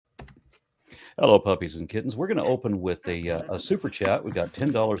Hello, puppies and kittens. We're going to open with a super chat. We got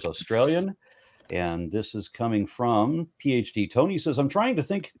 $10 Australian, and this is coming from PhD Tony. He says, I'm trying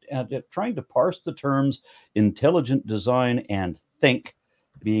to parse the terms intelligent design and think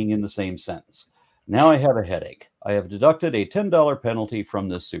being in the same sentence. Now I have a headache. I have deducted a $10 penalty from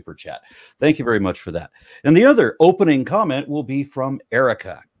this super chat. Thank you very much for that. And the other opening comment will be from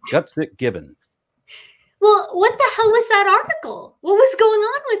Erica, Gutsick Gibbon. Well, what the hell was that article? What was going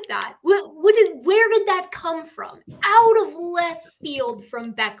on with that? Where did that come from? Out of left field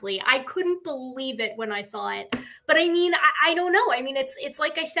from Beckley. I couldn't believe it when I saw it. But I mean, I don't know. I mean, it's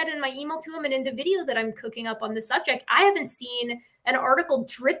like I said in my email to him and in the video that I'm cooking up on the subject. I haven't seen an article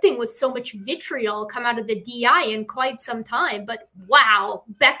dripping with so much vitriol come out of the DI in quite some time. But wow,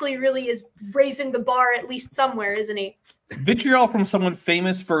 Beckley really is raising the bar at least somewhere, isn't he? Vitriol from someone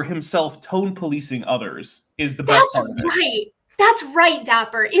famous for himself tone policing others is the best part of it. Right. That's right,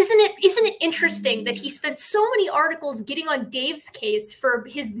 Dapper. Isn't it interesting that he spent so many articles getting on Dave's case for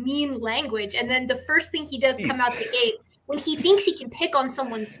his mean language, and then the first thing he does come out the gate, when he thinks he can pick on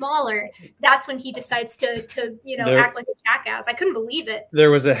someone smaller, that's when he decides to act like a jackass. I couldn't believe it.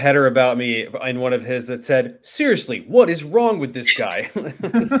 There was a header about me in one of his that said, seriously, what is wrong with this guy?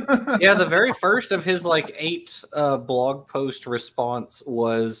 Yeah, the very first of his like 8 blog post response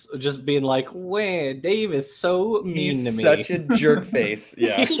was just being like, "Wah, Dave is so mean to me. He's such a jerk face."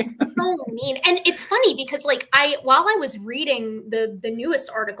 Yeah. He's so mean. And it's funny because like while I was reading the newest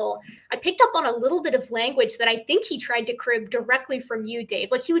article, I picked up on a little bit of language that I think he tried to crib directly from you,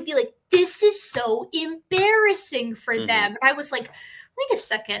 Dave. Like he would be like, "This is so embarrassing for them." And I was like, wait a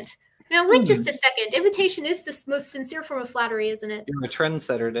second. Now, wait just a second. Invitation is the most sincere form of flattery, isn't it? You're a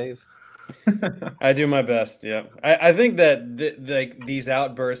trendsetter, Dave. I do my best. Yeah, I think that like these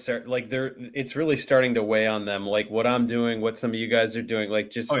outbursts are like it's really starting to weigh on them. Like what I'm doing, what some of you guys are doing. Like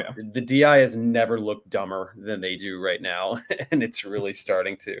just the DI has never looked dumber than they do right now, and it's really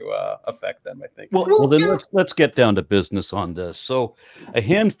starting to affect them, I think. Well, then let's get down to business on this. So, a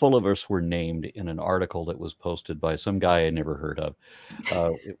handful of us were named in an article that was posted by some guy I never heard of.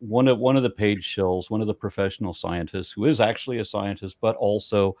 One of the page shills, one of the professional scientists who is actually a scientist, but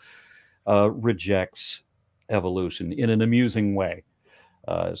also rejects evolution in an amusing way.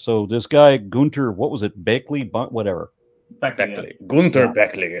 So this guy, Gunter, what was it? Beckley, whatever. Beckley. Gunter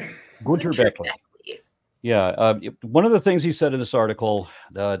Beckley. Gunter Beckley. Yeah. One of the things he said in this article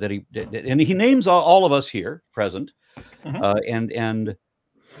and he names all of us here present, and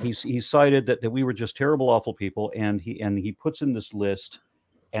he cited that we were just terrible, awful people, and he puts in this list,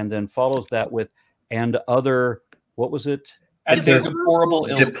 and then follows that with and other, what was it? And their deplorable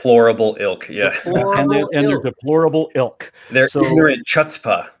ilk. Deplorable ilk, yeah. And their deplorable ilk. They're ignorant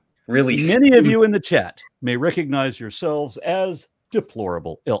chutzpah. Really. Many of you in the chat may recognize yourselves as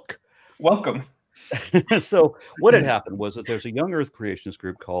deplorable ilk. Welcome. So what had happened was that there's a young Earth creationist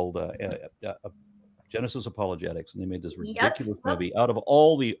group called Genesis Apologetics, and they made this ridiculous movie out of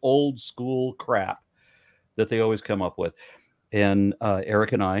all the old school crap that they always come up with. And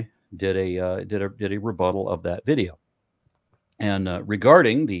Eric and I did a rebuttal of that video. And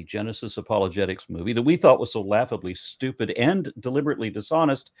regarding the Genesis Apologetics movie that we thought was so laughably stupid and deliberately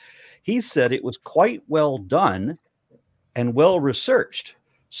dishonest, he said it was quite well done and well researched.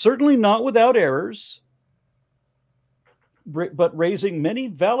 Certainly not without errors, but raising many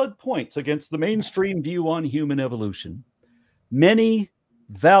valid points against the mainstream view on human evolution. Many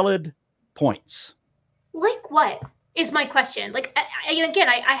valid points. Like what is my question? Like, again,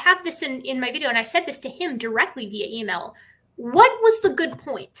 I have this in my video, and I said this to him directly via email. What was the good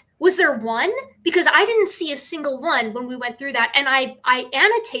point? Was there one? Because I didn't see a single one when we went through that. And I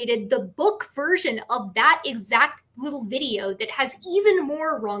annotated the book version of that exact little video that has even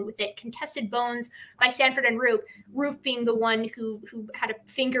more wrong with it. Contested Bones by Sanford and Roop. Roop being the one who had a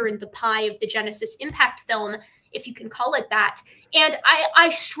finger in the pie of the Genesis Impact film, if you can call it that. And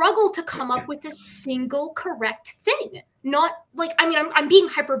I struggle to come up with a single correct thing. Not like, I mean, I'm being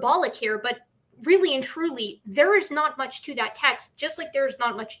hyperbolic here, but really and truly, there is not much to that text, just like there is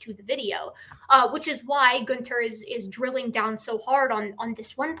not much to the video, which is why Gunter is drilling down so hard on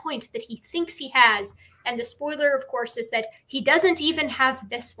this one point that he thinks he has. And the spoiler, of course, is that he doesn't even have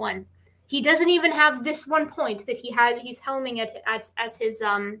this one. He doesn't even have this one point that he had. He's helming it as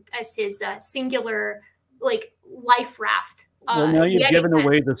his singular like life raft. Well, now you've given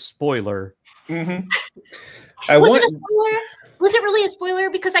away the spoiler. Was it a spoiler? Was it really a spoiler?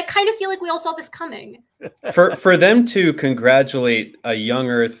 Because I kind of feel like we all saw this coming. For them to congratulate a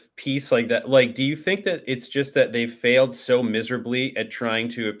young Earth piece like that, like, do you think that it's just that they failed so miserably at trying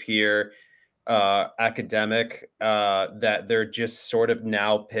to appear academic that they're just sort of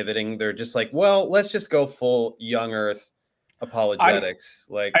now pivoting. They're just like, well, let's just go full young Earth apologetics.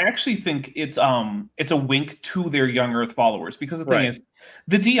 I actually think it's a wink to their young Earth followers, because the thing is,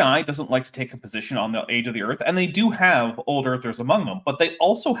 the DI doesn't like to take a position on the age of the Earth, and they do have old Earthers among them, but they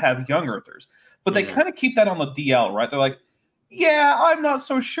also have young Earthers. But they kind of keep that on the DL, right? They're like, yeah, I'm not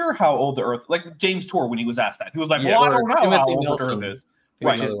so sure how old the Earth. Like James Tour, when he was asked that, he was like, well, I don't know how old the Earth is.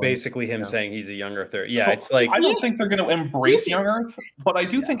 Which is basically him saying he's a young Earther. Yeah, so it's like I don't think they're going to embrace young Earth, but I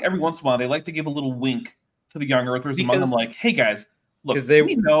do think every once in a while they like to give a little wink to the young Earthers among them, like, "Hey guys, look,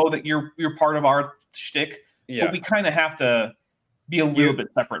 we know that you're part of our shtick, but we kind of have to be a little bit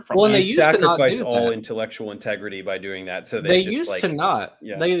separate from." Well, and they used sacrifice to not do all intellectual integrity by doing that. So they just, used to not.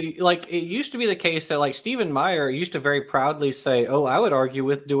 Yeah. They it used to be the case that like Stephen Meyer used to very proudly say, "Oh, I would argue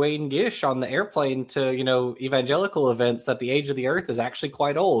with Duane Gish on the airplane to evangelical events that the age of the Earth is actually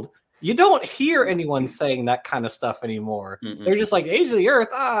quite old." You don't hear anyone saying that kind of stuff anymore. They're just like, age of the Earth,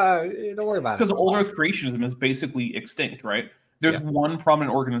 don't worry about it. Because old Earth creationism is basically extinct, right? There's one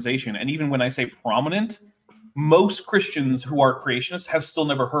prominent organization, and even when I say prominent, most Christians who are creationists have still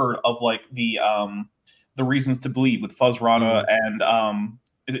never heard of like the Reasons to Believe with Fuzz Rana and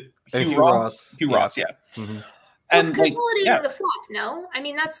is it Hugh Ross? Hugh Ross, yeah. Well, it's consolidating the flock, no? I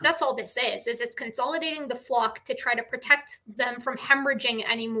mean, that's all this is it's consolidating the flock to try to protect them from hemorrhaging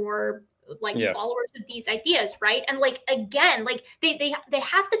any more followers of these ideas, right? And like, again, like they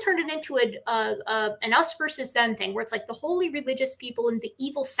have to turn it into an us versus them thing, where it's like the holy religious people and the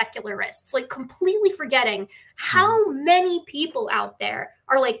evil secularists, like completely forgetting how many people out there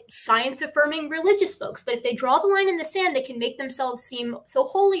are like science affirming religious folks. But if they draw the line in the sand, they can make themselves seem so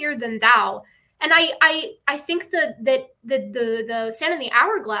holier than thou. And I think that the sand in the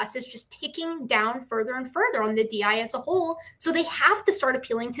hourglass is just ticking down further and further on the DI as a whole. So they have to start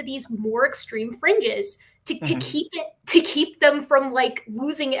appealing to these more extreme fringes to keep them from like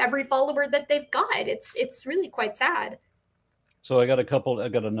losing every follower that they've got. It's really quite sad. So I got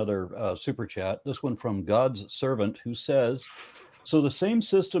another super chat. This one from God's Servant, who says, so the same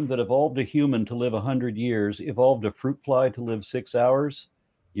system that evolved a human to live 100 years evolved a fruit fly to live 6 hours.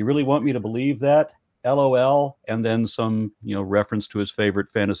 You really want me to believe that? LOL. And then some, reference to his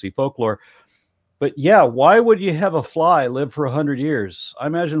favorite fantasy folklore. But yeah, why would you have a fly live for 100 years? I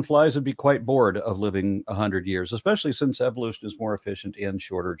imagine flies would be quite bored of living 100 years, especially since evolution is more efficient in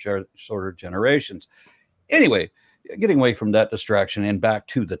shorter generations. Anyway, getting away from that distraction and back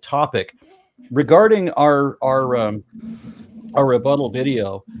to the topic regarding our rebuttal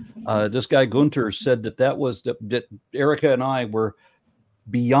video. This guy Gunter said that Erica and I were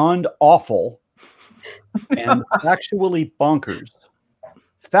beyond awful and factually bonkers.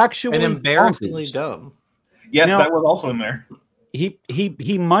 Factually and embarrassingly dumb. Yes, now, that was also in there. He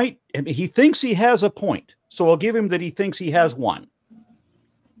thinks he has a point, so I'll give him that he thinks he has one.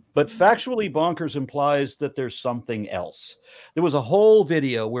 But factually bonkers implies that there's something else. There was a whole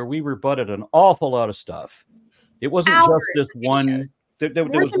video where we rebutted an awful lot of stuff. It wasn't just this one. There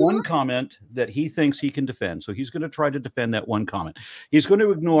was one comment that he thinks he can defend. So he's going to try to defend that one comment. He's going to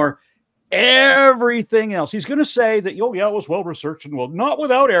ignore everything else. He's going to say that, oh, yeah, it was well-researched and not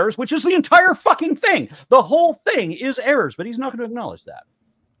without errors, which is the entire fucking thing. The whole thing is errors, but he's not going to acknowledge that.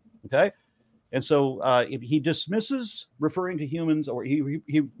 Okay? And so if he dismisses referring to humans, or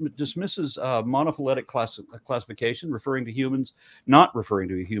he dismisses monophyletic classification, referring to humans, not referring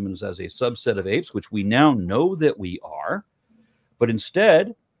to humans as a subset of apes, which we now know that we are. But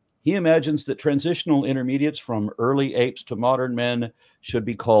instead, he imagines that transitional intermediates from early apes to modern men should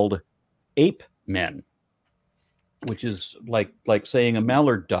be called ape men, which is like saying a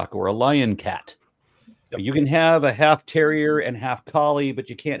mallard duck or a lion cat. Yep. You can have a half terrier and half collie, but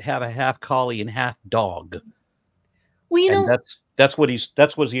you can't have a half collie and half dog. Well, that's what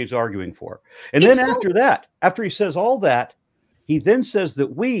he's arguing for. And then after he says all that, he then says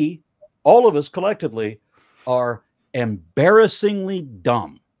that we, all of us collectively, are embarrassingly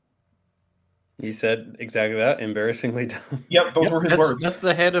dumb. He said exactly that. Embarrassingly dumb. Yep, those were his words. That's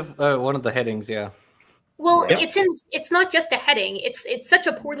the head of one of the headings. Yeah. Well, it's not just a heading. It's such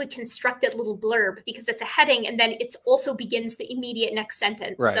a poorly constructed little blurb because it's a heading and then it also begins the immediate next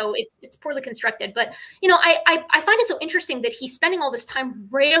sentence. Right. So it's poorly constructed. But I find it so interesting that he's spending all this time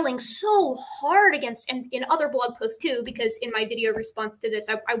railing so hard against, and in other blog posts too, because in my video response to this,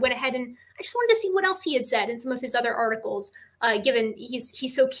 I went ahead and I just wanted to see what else he had said in some of his other articles. Given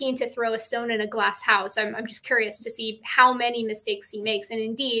he's so keen to throw a stone in a glass house, I'm just curious to see how many mistakes he makes, and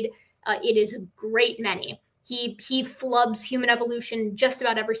indeed. It is a great many. He flubs human evolution just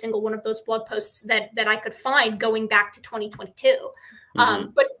about every single one of those blog posts that I could find going back to 2022.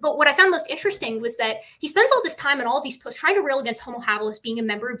 But what I found most interesting was that he spends all this time in all these posts trying to rail against Homo habilis being a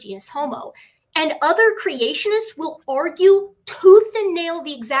member of genus Homo. And other creationists will argue tooth and nail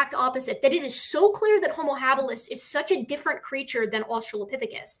the exact opposite, that it is so clear that Homo habilis is such a different creature than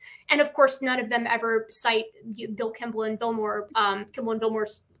Australopithecus. And of course, none of them ever cite Bill Kimball and Vilmore,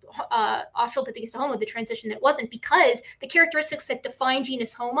 Vilmore's Australopithecus to Homo, the transition that wasn't, because the characteristics that define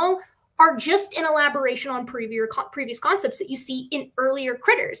genus Homo are just an elaboration on previous concepts that you see in earlier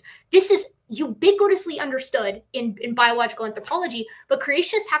critters. This is ubiquitously understood in biological anthropology, but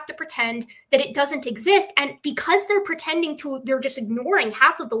creationists have to pretend that it doesn't exist. And because they're just ignoring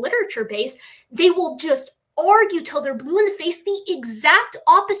half of the literature base, they will just argue till they're blue in the face the exact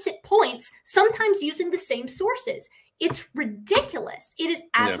opposite points, sometimes using the same sources. It's ridiculous. It is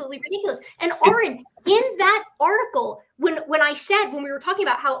absolutely ridiculous. And Aaron, in that article, when we were talking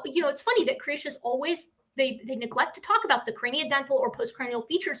about how, it's funny that creationists always, they neglect to talk about the craniodental or postcranial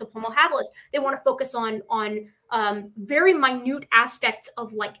features of Homo habilis. They want to focus on very minute aspects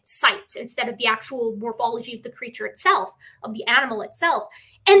of like sites instead of the actual morphology of the creature itself, of the animal itself.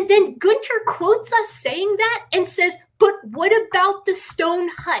 And then Gunter quotes us saying that and says, but what about the stone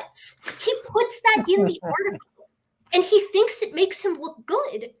huts? He puts that in the article. And he thinks it makes him look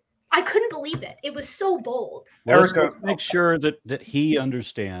good. I couldn't believe it. It was so bold. Let's make sure that he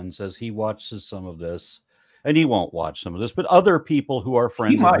understands as he watches some of this, and he won't watch some of this, but other people who are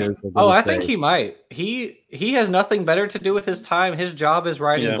friends of his. I think he might. He has nothing better to do with his time. His job is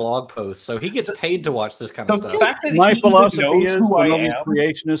writing blog posts, so he gets paid to watch this kind of stuff. My philosophy is when all these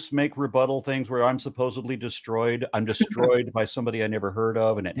creationists make rebuttal things where I'm supposedly destroyed, I'm destroyed by somebody I never heard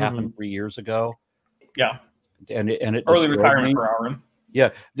of, and it happened 3 years ago. Yeah. And it early retirement for Aaron. Yeah.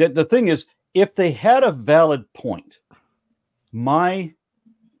 The thing is, if they had a valid point, my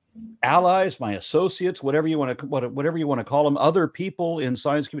allies, my associates, whatever you want to call them, other people in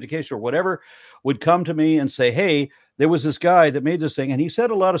science communication or whatever, would come to me and say, hey, there was this guy that made this thing, and he said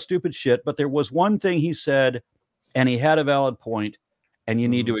a lot of stupid shit, but there was one thing he said, and he had a valid point, and you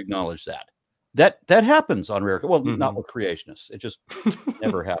need to acknowledge that. That happens on rare. Well, not with creationists. It just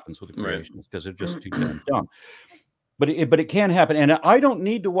never happens with the creationists because they're just too damn dumb. But it can happen, and I don't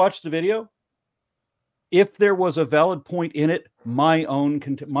need to watch the video. If there was a valid point in it, my own,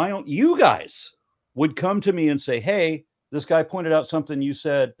 you guys would come to me and say, "Hey, this guy pointed out something you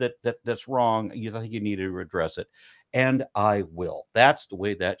said that's wrong. I think you need to address it," and I will. That's the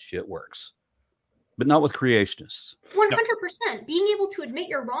way that shit works. But not with creationists. 100%. Being able to admit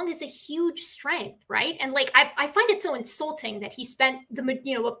you're wrong is a huge strength, right? And like, I find it so insulting that he spent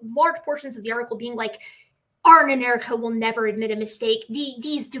large portions of the article being like, Aaron and Erica will never admit a mistake.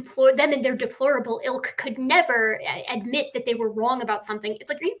 Them and their deplorable ilk could never admit that they were wrong about something. It's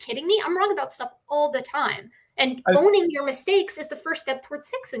like, are you kidding me? I'm wrong about stuff all the time. And owning your mistakes is the first step towards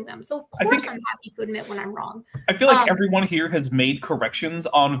fixing them. So of course I'm happy to admit when I'm wrong. I feel like everyone here has made corrections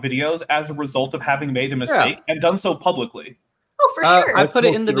on videos as a result of having made a mistake and done so publicly. Oh, for sure. I put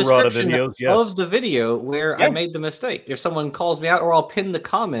it in the description of the video where I made the mistake. If someone calls me out, or I'll pin the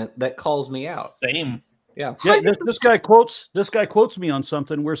comment that calls me out. Same. Yeah. This guy quotes me on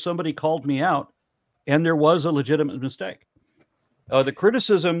something where somebody called me out, and there was a legitimate mistake. The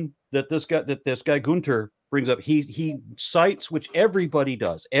criticism that this guy Gunter brings up, he cites, which everybody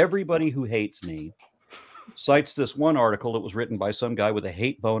does. Everybody who hates me cites this one article that was written by some guy with a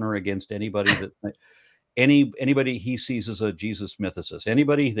hate boner against anybody that anybody he sees as a Jesus mythicist,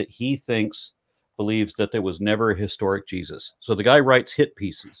 anybody that he thinks believes that there was never a historic Jesus. So the guy writes hit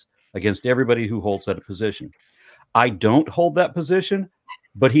pieces against everybody who holds that position. I don't hold that position,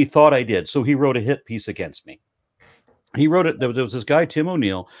 but he thought I did. So he wrote a hit piece against me. He wrote it. There was this guy, Tim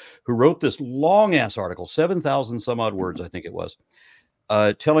O'Neill, who wrote this long ass article, 7,000 some odd words, I think it was,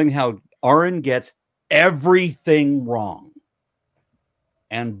 telling how Aaron gets everything wrong.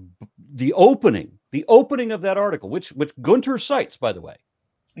 And the opening of that article, which Gunter cites, by the way,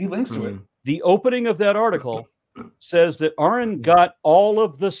 he links to it. The opening of that article says that Aaron got all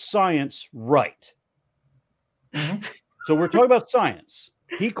of the science right. So we're talking about science.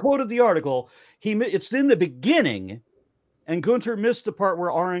 He quoted the article. It's in the beginning. And Gunter missed the part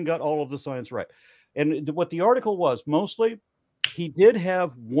where Aaron got all of the science right. And what the article was, mostly, he did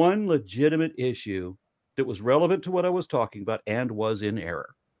have one legitimate issue that was relevant to what I was talking about and was in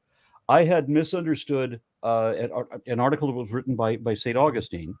error. I had misunderstood an article that was written by St.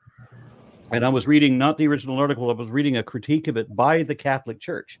 Augustine. And I was reading not the original article, I was reading a critique of it by the Catholic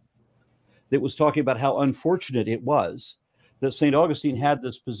Church that was talking about how unfortunate it was that St. Augustine had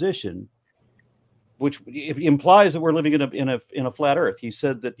this position which implies that we're living in a flat Earth. He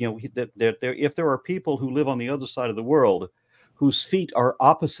said that if there are people who live on the other side of the world whose feet are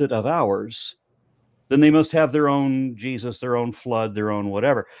opposite of ours, then they must have their own Jesus, their own flood, their own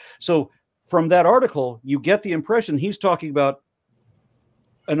whatever. So from that article, you get the impression he's talking about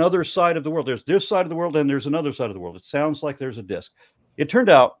another side of the world. There's this side of the world and there's another side of the world. It sounds like there's a disk. It turned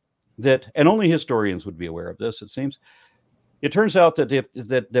out that, and only historians would be aware of this, it seems. It turns out that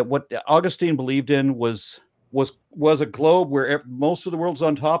that what Augustine believed in was a globe where most of the world's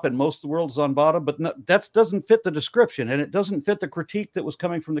on top and most of the world's on bottom, but that doesn't fit the description, and it doesn't fit the critique that was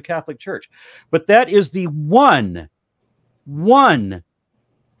coming from the Catholic Church. But that is the one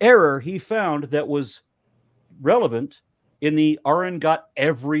error he found that was relevant in the Aaron got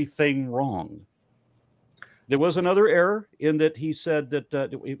everything wrong. There was another error in that he said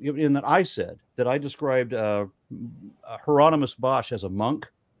that I described Hieronymus Bosch as a monk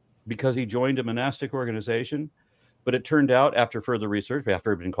because he joined a monastic organization. But it turned out, after further research,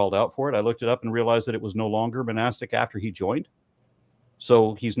 after he'd been called out for it, I looked it up and realized that it was no longer monastic after he joined.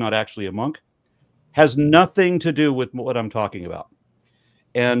 So he's not actually a monk. Has nothing to do with what I'm talking about.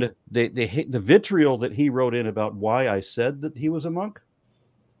 And the vitriol that he wrote in about why I said that he was a monk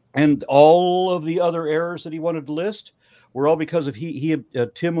and all of the other errors that he wanted to list were all because of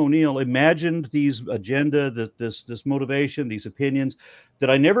Tim O'Neill imagined these agenda, this motivation, these opinions that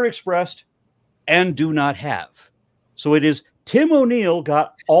I never expressed and do not have. So it is Tim O'Neill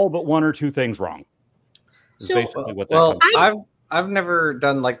got all but one or two things wrong. So, basically what that I've never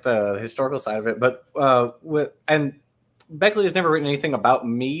done like the historical side of it, but and Beckley has never written anything about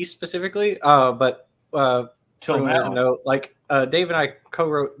me specifically. But till now, like Dave and I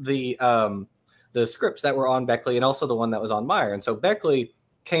co-wrote the scripts that were on Beckley and also the one that was on Meyer. And so Beckley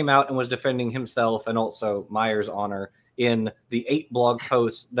came out and was defending himself and also Meyer's honor in the 8 blog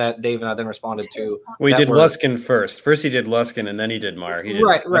posts that Dave and I then responded to. We did Luskin first. First he did Luskin and then he did Meyer. He did,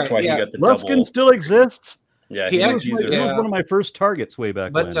 right. That's why he got the Luskin double. still exists. Yeah, he was one of my first targets way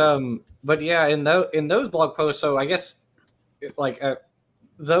back when. But yeah, in those blog posts, so I guess like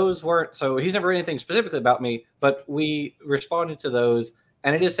those weren't, so he's never written anything specifically about me, but we responded to those,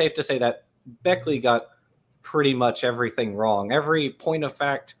 and it is safe to say that Beckley got pretty much everything wrong. Every point of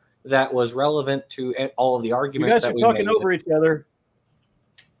fact that was relevant to all of the arguments that we made. You guys are talking over each other.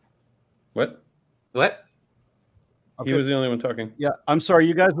 What? Okay. He was the only one talking. Yeah, I'm sorry.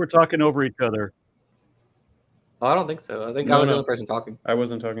 You guys were talking over each other. Oh, I don't think so. I think I was the only person talking. I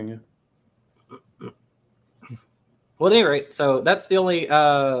wasn't talking, yeah. Well, at any rate, so that's the only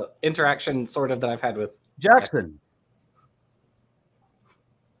interaction sort of that I've had with Jackson.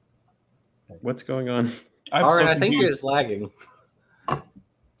 What's going on? Aaron, I think you're lagging.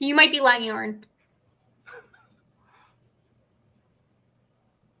 You might be lagging, Aaron.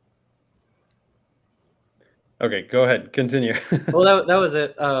 Okay, go ahead. Continue. Well, that was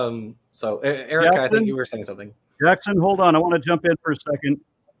it. So, Eric, I think you were saying something. Jackson, hold on. I want to jump in for a second.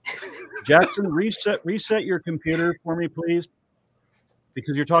 Jackson, reset your computer for me, please,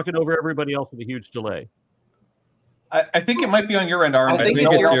 because you're talking over everybody else with a huge delay. I think it might be on your end, Aaron. I think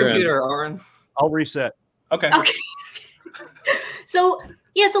it's your computer, Aaron. I'll reset. Okay. So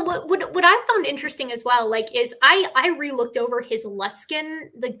yeah, so what I found interesting as well, like, is I re-looked over his Luskin,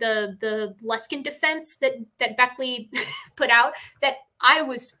 like the Luskin defense that Beckley put out, that I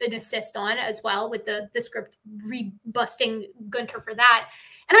was an assist on as well, with the script rebusting Gunter for that.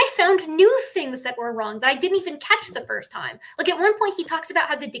 And I found new things that were wrong that I didn't even catch the first time. Like, at one point, he talks about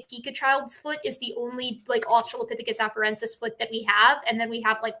how the Dikika child's foot is the only, like, Australopithecus afarensis foot that we have. And then we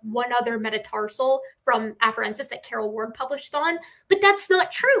have, like, one other metatarsal from Afarensis that Carol Ward published on. But that's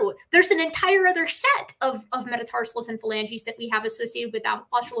not true. There's an entire other set of metatarsals and phalanges that we have associated with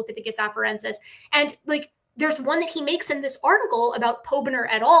Australopithecus afarensis. And, like, there's one that he makes in this article about Pobiner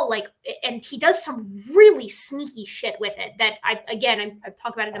et al., like, and he does some really sneaky shit with it that I've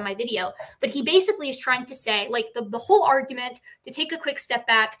talked about it in my video, but he basically is trying to say, like, the whole argument, to take a quick step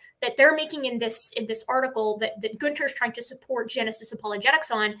back, that they're making in this article that Gunter's trying to support Genesis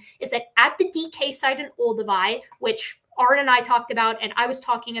apologetics on, is that at the DK site in Olduvai, which Aaron and I talked about, and I was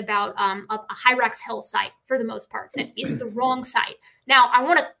talking about a Hyrax Hill site for the most part, that is the wrong site. Now, I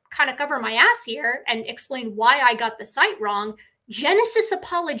want to kind of cover my ass here and explain why I got the site wrong. Genesis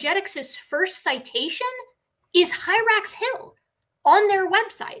Apologetics' first citation is Hyrax Hill on their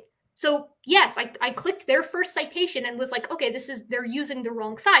website. So yes, I clicked their first citation and was like, okay, they're using the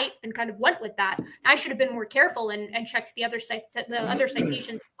wrong site, and kind of went with that. I should have been more careful and checked the other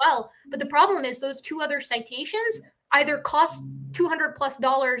citations as well. But the problem is those two other citations either cost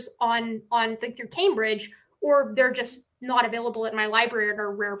 $200+ on through Cambridge, or they're just not available at my library and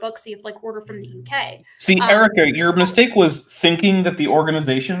are rare books that you have to like order from the UK. See, Erica, your mistake was thinking that the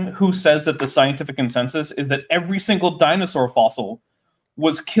organization who says that the scientific consensus is that every single dinosaur fossil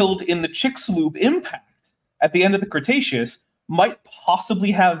was killed in the Chicxulub impact at the end of the Cretaceous might possibly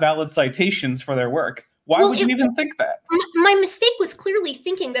have valid citations for their work. Why would you even think that? My mistake was clearly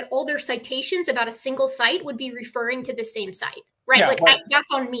thinking that all their citations about a single site would be referring to the same site. Right, yeah, like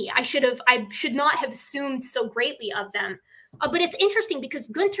that's on me. I should not have assumed so greatly of them. But it's interesting because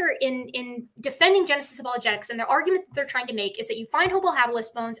Gunther, in defending Genesis apologetics, and the argument that they're trying to make is that you find Homo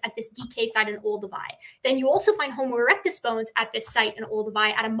habilis bones at this DK site in Olduvai. Then you also find Homo erectus bones at this site in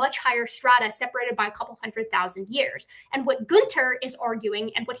Olduvai at a much higher strata, separated by a couple 100,000 years. And what Gunther is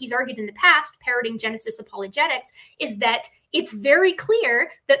arguing, and what he's argued in the past, parroting Genesis apologetics, is that it's very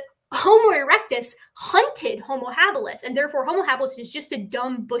clear that Homo erectus hunted Homo habilis, and therefore Homo habilis is just a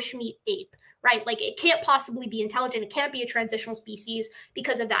dumb bushmeat ape, right? Like it can't possibly be intelligent. It can't be a transitional species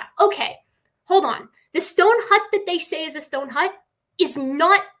because of that. Okay, hold on. The stone hut that they say is a stone hut is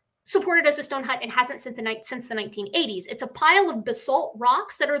not supported as a stone hut and hasn't since the 1980s. It's a pile of basalt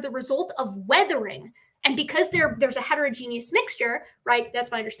rocks that are the result of weathering. And because there's a heterogeneous mixture, right?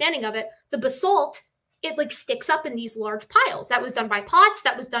 That's my understanding of it. The basalt, it like sticks up in these large piles. That was done by Potts.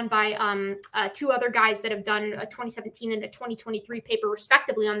 That was done by two other guys that have done a 2017 and a 2023 paper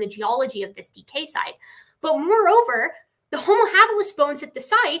respectively on the geology of this DK site. But moreover, the Homo habilis bones at the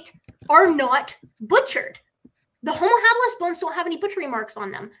site are not butchered. The Homo habilis bones don't have any butchery marks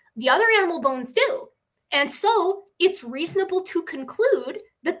on them. The other animal bones do. And so it's reasonable to conclude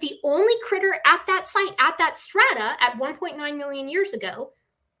that the only critter at that site, at that strata at 1.9 million years ago,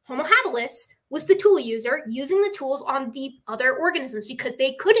 Homo habilis, was the tool user using the tools on the other organisms because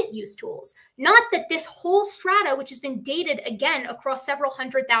they couldn't use tools. Not that this whole strata, which has been dated again across several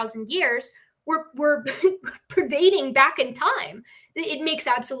 100,000 years, were pervading back in time. It makes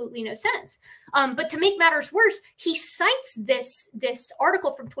absolutely no sense. But to make matters worse, he cites this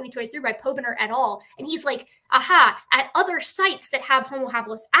article from 2023 by Pobiner et al. And he's like, aha, at other sites that have Homo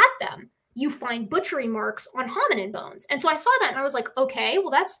habilis at them, you find butchery marks on hominin bones. And so I saw that and I was like, okay, well,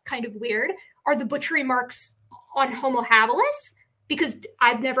 that's kind of weird. Are the butchery marks on Homo habilis? Because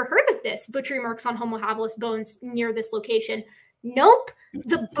I've never heard of this, butchery marks on Homo habilis bones near this location. Nope.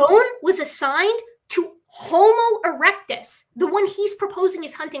 The bone was assigned to Homo erectus. The one he's proposing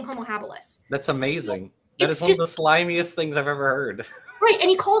is hunting Homo habilis. That's amazing. That is one of the slimiest things I've ever heard. Right,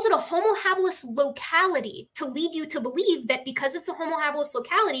 and he calls it a Homo habilis locality to lead you to believe that because it's a Homo habilis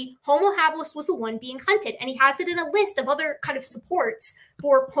locality, Homo habilis was the one being hunted. And he has it in a list of other kind of supports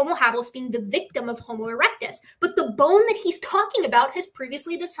for Homo habilis being the victim of Homo erectus. But the bone that he's talking about has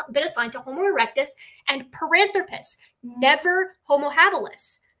previously been assigned to Homo erectus and Paranthropus, never Homo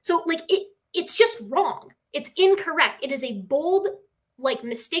habilis. So like it's just wrong. It's incorrect. It is a bold like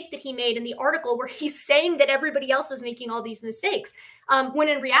mistake that he made in the article where he's saying that everybody else is making all these mistakes. When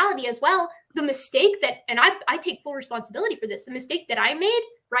in reality as well, the mistake that, and I take full responsibility for this, the mistake that I made,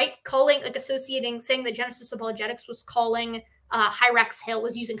 right? Calling, like associating, saying that Genesis apologetics was calling Hyrax Hill,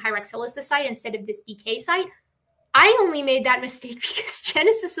 was using Hyrax Hill as the site instead of this DK site. I only made that mistake because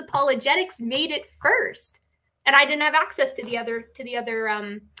Genesis apologetics made it first. And I didn't have access to the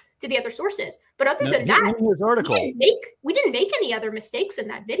other sources. But other than that, we didn't make any other mistakes in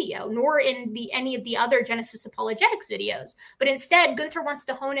that video, nor in any of the other Genesis apologetics videos. But instead, Gunther wants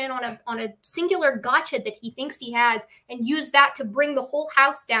to hone in on a singular gotcha that he thinks he has and use that to bring the whole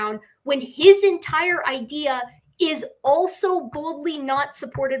house down when his entire idea is also boldly not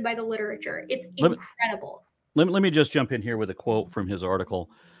supported by the literature. It's incredible. Let me just jump in here with a quote from his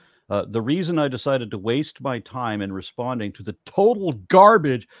article. The reason I decided to waste my time in responding to the total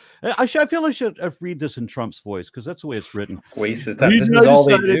garbage, I feel I should read this in Trump's voice because that's the way it's written. Waste his time. This is all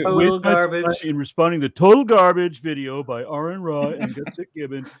they do. Total garbage. In responding to total garbage video by Aaron Ra and Gutsick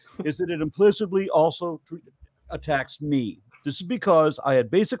Gibbon is that it implicitly also attacks me. This is because I had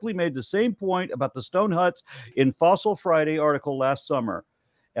basically made the same point about the stone huts in Fossil Friday article last summer,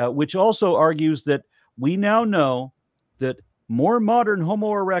 which also argues that we now know that more modern Homo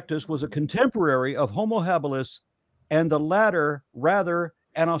erectus was a contemporary of Homo habilis, and the latter rather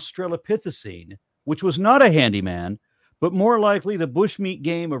an Australopithecine, which was not a handyman, but more likely the bushmeat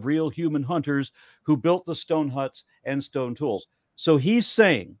game of real human hunters who built the stone huts and stone tools. So he's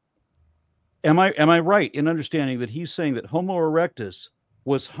saying, am I right in understanding that he's saying that Homo erectus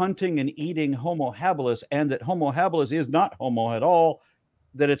was hunting and eating Homo habilis, and that Homo habilis is not Homo at all,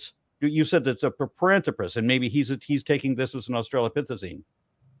 that it's, you said that's a Paranthropus, and maybe he's taking this as an Australopithecine.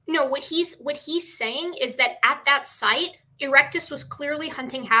 No, what he's saying is that at that site, Erectus was clearly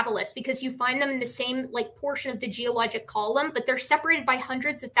hunting Habilis because you find them in the same like portion of the geologic column, but they're separated by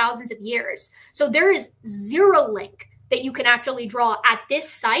hundreds of thousands of years. So there is zero link that you can actually draw at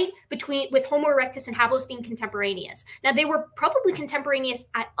this site with Homo erectus and Habilis being contemporaneous. Now, they were probably contemporaneous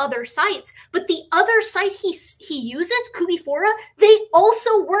at other sites, but the other site he uses, Cubiphora, they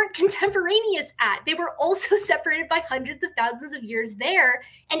also weren't contemporaneous at. They were also separated by hundreds of thousands of years there.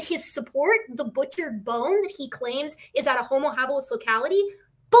 And his support, the butchered bone that he claims is at a Homo habilis locality,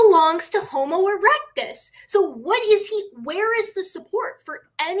 belongs to Homo erectus. So where is the support for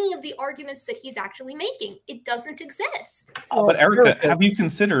any of the arguments that he's actually making? It doesn't exist. But Erica, have you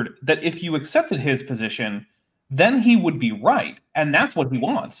considered that if you accepted his position, then he would be right, and that's what he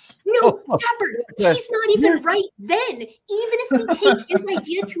wants? No, Dapper, he's not even right then. Even if we take his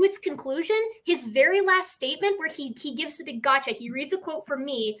idea to its conclusion, his very last statement where he gives the big gotcha, he reads a quote from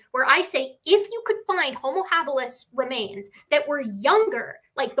me where I say, if you could find Homo habilis remains that were younger,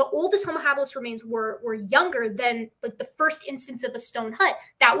 like the oldest Homo habilis remains were younger than like the first instance of a stone hut,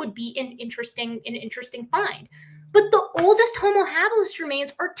 that would be an interesting find. But the oldest Homo habilis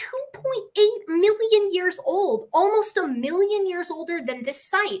remains are 2.8 million years old, almost 1 million years older than this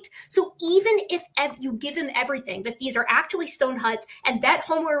site. So even if you give him everything, that these are actually stone huts and that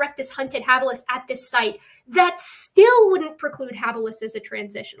Homo erectus hunted habilis at this site, that still wouldn't preclude habilis as a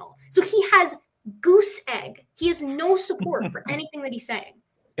transitional. So he has goose egg. He has no support for anything that he's saying.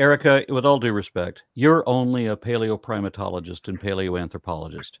 Erica, with all due respect, you're only a paleoprimatologist and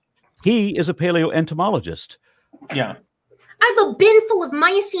paleoanthropologist. He is a paleoentomologist. Yeah. I have a bin full of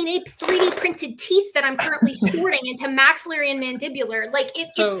Miocene ape 3D printed teeth that I'm currently sorting into maxillary and mandibular. Like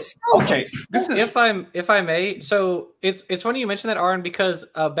it's so okay. If I may, so it's funny you mentioned that, Aaron, because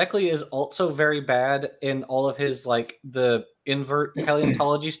Beckley is also very bad in all of his like the invert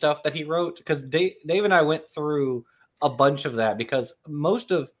paleontology stuff that he wrote. Because Dave and I went through a bunch of that because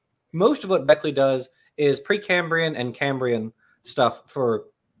most of what Beckley does is Precambrian and Cambrian stuff for.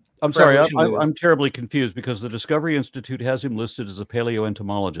 I'm sorry, I'm terribly confused because the Discovery Institute has him listed as a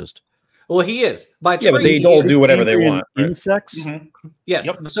paleoentomologist. Well, he is. By trade, yeah, but they all do whatever they want. Right? Insects? Mm-hmm. Yes.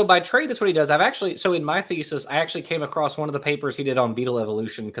 Yep. So by trade, that's what he does. So in my thesis, I actually came across one of the papers he did on beetle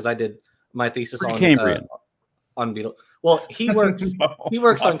evolution because I did my thesis on Cambrian. On beetle. Well, he works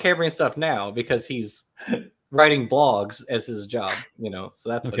on Cambrian stuff now because he's writing blogs as his job, so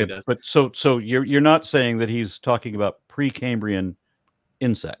that's what he does. But so you're not saying that he's talking about Precambrian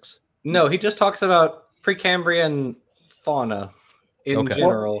insects? No, he just talks about Precambrian fauna in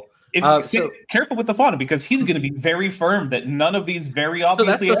general. Careful with the fauna because he's going to be very firm that none of these very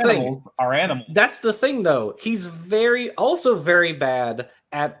obviously animals are animals. That's the thing, though. He's also very bad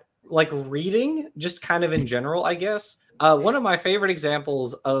at like reading, just kind of in general, I guess. One of my favorite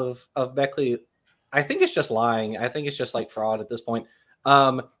examples of Beckley, I think it's just lying. I think it's just like fraud at this point.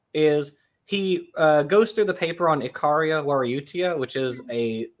 Is he goes through the paper on Icaria wariutia, which is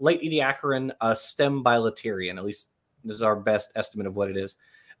a late Ediacaran stem bilaterian. At least this is our best estimate of what it is.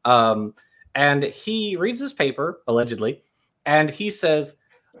 And he reads this paper, allegedly, and he says,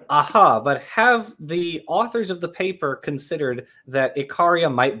 aha, but have the authors of the paper considered that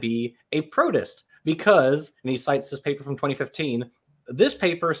Icaria might be a protist? Because, and he cites this paper from 2015, this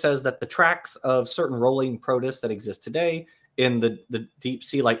paper says that the tracks of certain rolling protists that exist today in the deep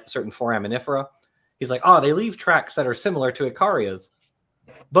sea, like certain foraminifera, he's like, they leave tracks that are similar to Icaria's.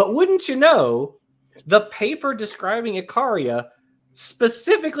 But wouldn't you know, the paper describing Icaria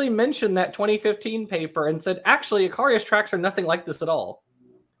specifically mentioned that 2015 paper and said, actually, Icaria's tracks are nothing like this at all.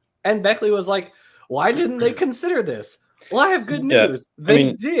 And Beckley was like, why didn't they consider this? Well, I have good news.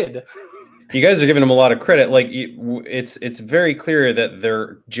 They did. You guys are giving them a lot of credit. Like it's very clear that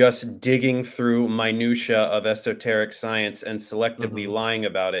they're just digging through minutia of esoteric science and selectively lying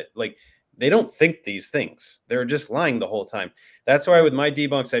about it. Like they don't think these things. They're just lying the whole time. That's why with my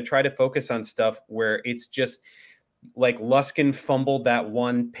debunks, I try to focus on stuff where it's just like Luskin fumbled that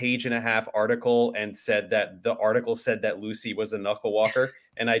 1.5-page article and said that the article said that Lucy was a knuckle walker.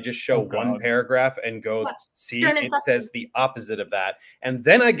 And I just show one paragraph and go, see, it says the opposite of that. And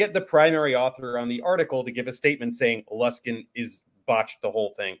then I get the primary author on the article to give a statement saying Luskin is botched the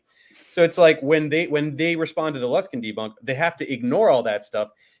whole thing. So it's like when they respond to the Luskin debunk, they have to ignore all that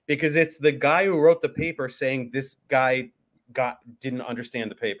stuff because it's the guy who wrote the paper saying this guy didn't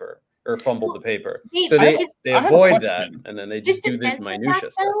understand the paper or fumbled the paper. So they avoid that and then they just do this minutia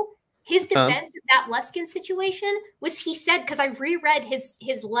stuff. His defense of that Luskin situation was he said, because I reread his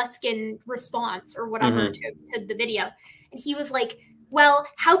Luskin response or whatever to the video, and he was like, well,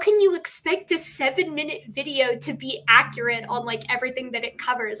 how can you expect a 7-minute video to be accurate on like everything that it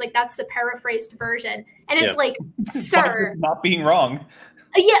covers? Like that's the paraphrased version. And it's like, sir, not being wrong.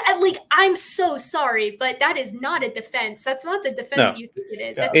 Yeah, like I'm so sorry, but that is not a defense. That's not the defense you think it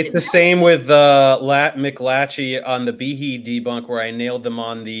is. Yeah. That's it's the same with McLatchy on the Behe debunk, where I nailed them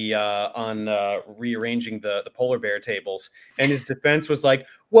on the rearranging the polar bear tables, and his defense was like,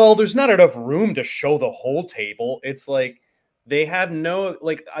 "Well, there's not enough room to show the whole table." It's like they have no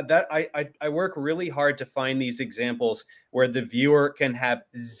like that. I work really hard to find these examples where the viewer can have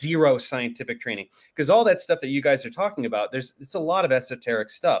zero scientific training, because all that stuff that you guys are talking about, it's a lot of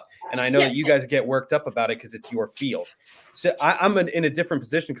esoteric stuff, and I know that you guys get worked up about it because it's your field. So I'm in a different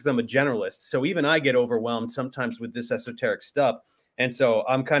position because I'm a generalist. So even I get overwhelmed sometimes with this esoteric stuff, and so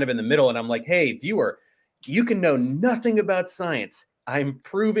I'm kind of in the middle, and I'm like, hey, viewer, you can know nothing about science. I'm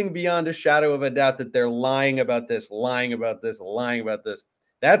proving beyond a shadow of a doubt that they're lying about this, lying about this, lying about this.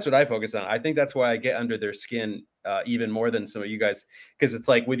 That's what I focus on. I think that's why I get under their skin even more than some of you guys, because it's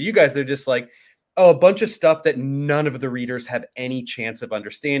like with you guys, they're just like, oh, a bunch of stuff that none of the readers have any chance of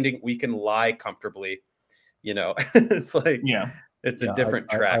understanding. We can lie comfortably, you know. It's like, it's a different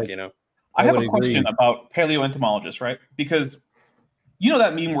track, you know. I have a question about paleoentomologists, right? Because you know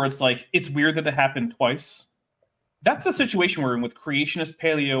that meme where it's like, it's weird that it happened twice. That's the situation we're in with creationist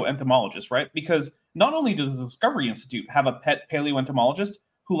paleoentomologists, right? Because not only does the Discovery Institute have a pet paleoentomologist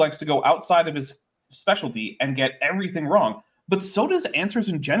who likes to go outside of his specialty and get everything wrong, but so does Answers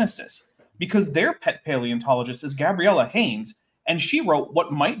in Genesis, because their pet paleontologist is Gabriella Haynes, and she wrote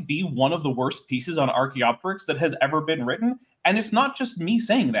what might be one of the worst pieces on Archaeopteryx that has ever been written. And it's not just me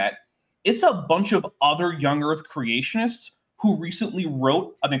saying that. It's a bunch of other young Earth creationists who recently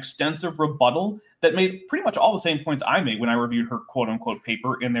wrote an extensive rebuttal that made pretty much all the same points I made when I reviewed her quote-unquote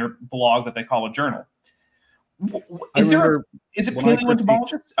paper in their blog that they call a journal. Is it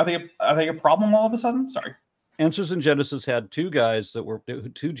paleoentomologists? Are they a problem all of a sudden? Sorry. Answers in Genesis had two guys that were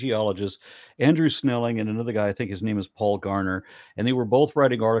two geologists, Andrew Snelling and another guy, I think his name is Paul Garner, and they were both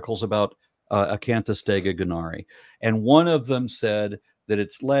writing articles about Acanthostega gunnari. And one of them said that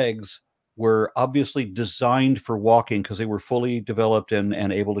its legs were obviously designed for walking because they were fully developed and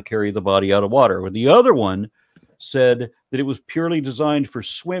able to carry the body out of water. And the other one said that it was purely designed for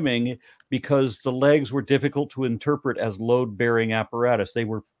swimming because the legs were difficult to interpret as load-bearing apparatus. They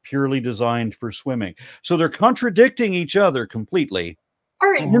were purely designed for swimming. So they're contradicting each other completely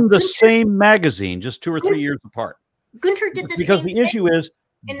in the same magazine, just 2 or 3 years apart. Gunter did the because the issue is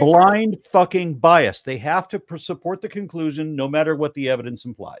blind fucking bias. They have to support the conclusion no matter what the evidence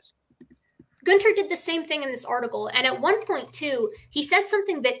implies. Gunter did the same thing in this article, and at one point too, he said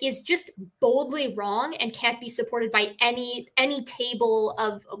something that is just boldly wrong and can't be supported by any table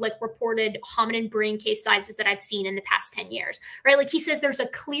of like reported hominin brain case sizes that I've seen in the past 10 years, right? Like he says there's a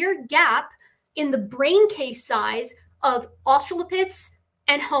clear gap in the brain case size of Australopiths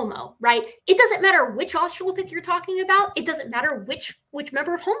and Homo, right? It doesn't matter which Australopith you're talking about. It doesn't matter which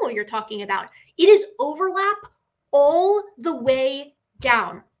member of Homo you're talking about. It is overlap all the way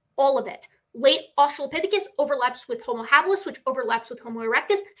down, all of it. Late Australopithecus overlaps with Homo habilis, which overlaps with Homo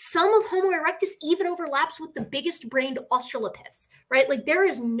erectus. Some of Homo erectus even overlaps with the biggest brained Australopiths, right? Like there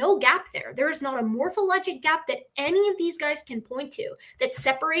is no gap there. There is not a morphologic gap that any of these guys can point to that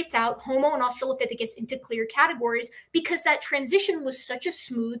separates out Homo and Australopithecus into clear categories because that transition was such a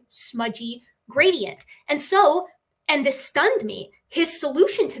smooth, smudgy gradient. And this stunned me. His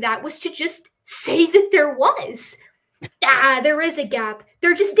solution to that was to just say that there was. There is a gap.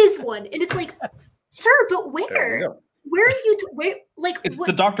 There just is one. And it's like, sir, but where? Where are you? It's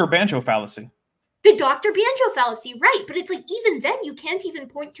the Dr. Banjo fallacy. The Dr. Banjo fallacy, right. But it's like, even then, you can't even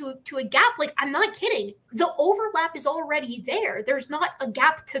point to a gap. Like, I'm not kidding. The overlap is already there. There's not a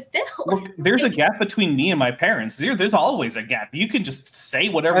gap to fill. Look, there's a gap between me and my parents. There's always a gap. You can just say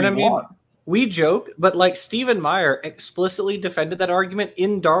whatever you want. We joke, but like Stephen Meyer explicitly defended that argument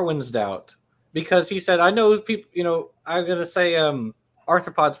in Darwin's Doubt. Because he said, I know people, you know, I'm going to say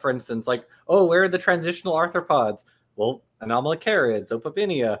arthropods, for instance, like, oh, where are the transitional arthropods? Well, anomalocarids,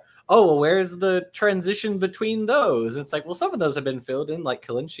 Opapinia. Oh, well, where's the transition between those? It's like, well, some of those have been filled in, like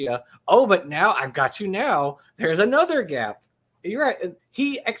Calentia. Oh, but now I've got you now. There's another gap. You're right.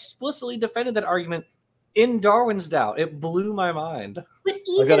 He explicitly defended that argument in Darwin's Doubt. It blew my mind. But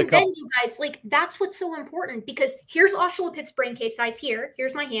even then, you guys, like, that's what's so important, because here's Australopith's brain case size here.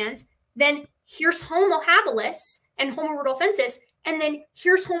 Here's my hands. Then here's Homo habilis and Homo rudolfensis, and then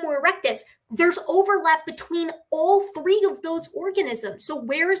here's Homo erectus. There's overlap between all three of those organisms. So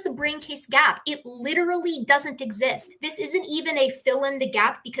where is the brain case gap? It literally doesn't exist. This isn't even a fill in the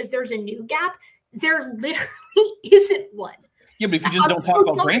gap because there's a new gap. There literally isn't one. Yeah, but if you just don't talk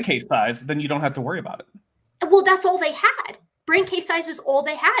about brain case size, then you don't have to worry about it. Well, that's all they had. Brain case size is all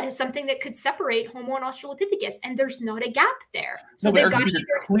they had, is something that could separate Homo and Australopithecus, and there's not a gap there. So no, they've got to either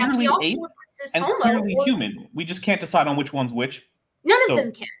clearly Australopithecus and Homo clearly human. We just can't decide on which one's which. None of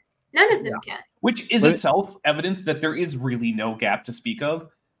them can. None of them can. Which is itself evidence that there is really no gap to speak of,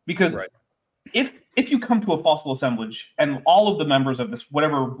 because if you come to a fossil assemblage and all of the members of this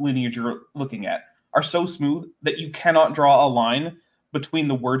whatever lineage you're looking at are so smooth that you cannot draw a line between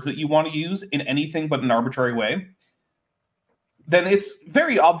the words that you want to use in anything but an arbitrary way, then it's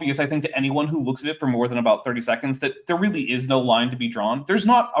very obvious, I think, to anyone who looks at it for more than about 30 seconds that there really is no line to be drawn. There's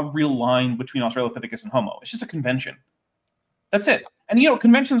not a real line between Australopithecus and Homo. It's just a convention. That's it. And, you know,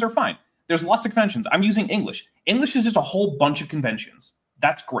 conventions are fine. There's lots of conventions. I'm using English. English is just a whole bunch of conventions.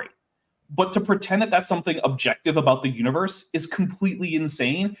 That's great. But to pretend that that's something objective about the universe is completely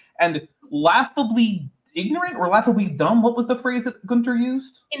insane and laughably ignorant or laughably dumb. What was the phrase that Gunther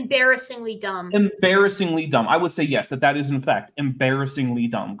used? Embarrassingly dumb. Embarrassingly dumb. I would say yes, that is in fact embarrassingly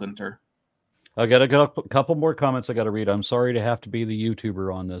dumb, Gunther. I got a couple more comments I got to read. I'm sorry to have to be the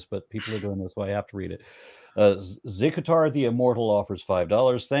YouTuber on this, but people are doing this, so I have to read it. Zikatar the Immortal offers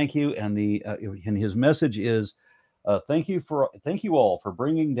 $5. Thank you, and his message is, thank you all for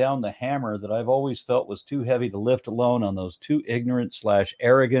bringing down the hammer that I've always felt was too heavy to lift alone on those too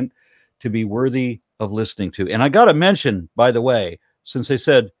ignorant/arrogant to be worthy of listening to. And I got to mention, by the way, since they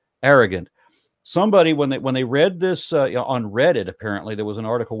said arrogant, somebody when they read this on Reddit, apparently there was an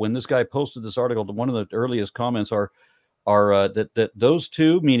article when this guy posted this article. One of the earliest comments are that those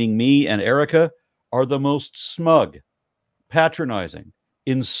two, meaning me and Erica, are the most smug, patronizing,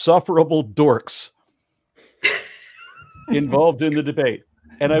 insufferable dorks involved in the debate.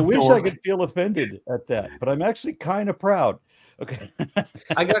 And I wish I could feel offended at that, but I'm actually kind of proud. Okay.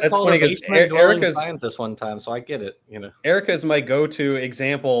 I got called a basement dwelling scientist one time, so I get it. You know, Erica is my go-to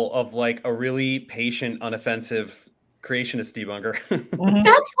example of like a really patient, unoffensive creationist debunker. That's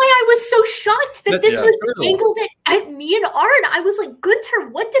why I was so shocked that this was angled at me and Arn. I was like, Gunther,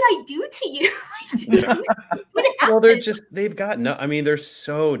 what did I do to you? What happened? Well, they've got no, I mean, they're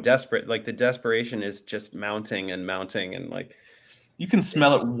so desperate. Like the desperation is just mounting and like you can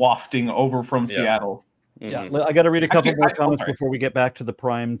smell it wafting over from Seattle. Yeah, I got to read a couple more comments before we get back to the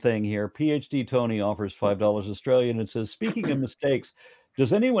prime thing here. PhD Tony offers $5 Australian and says, speaking of mistakes,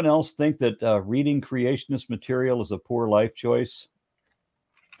 does anyone else think that reading creationist material is a poor life choice?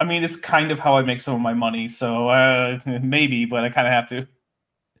 I mean, it's kind of how I make some of my money, so maybe, but I kind of have to.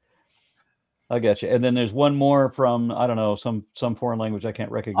 I got you. And then there's one more from, I don't know, some foreign language I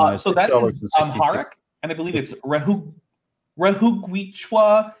can't recognize. So that is Amharic, and I believe it's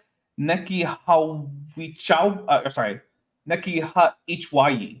Rehuguichwa Neki Hawichau, Neki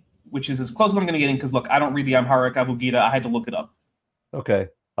Ha-Ichwayi, which is as close as I'm going to get in because, look, I don't read the Amharic Abugida. I had to look it up. Okay.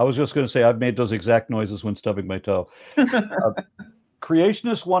 I was just going to say I've made those exact noises when stubbing my toe.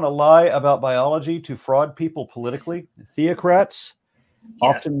 Creationists want to lie about biology to fraud people politically. Theocrats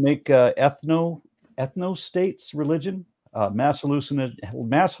often make ethno-states religion, mass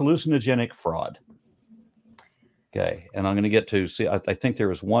hallucinogenic fraud. Okay, and I'm going to get to see. I think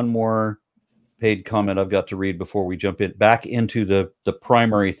there is one more paid comment I've got to read before we jump back into the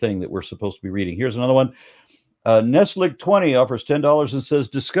primary thing that we're supposed to be reading. Here's another one. Neslick20 offers $10 and says,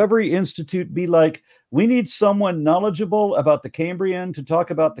 Discovery Institute be like, we need someone knowledgeable about the Cambrian to talk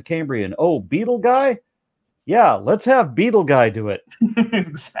about the Cambrian. Oh, Beetle Guy? Yeah, let's have Beetle Guy do it.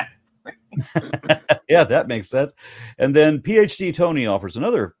 Exactly. Yeah, that makes sense. And then PhD Tony offers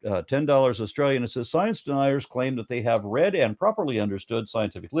another $10 Australian. It says, science deniers claim that they have read and properly understood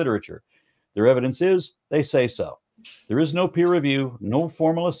scientific literature. Their evidence is they say so. There is no peer review, no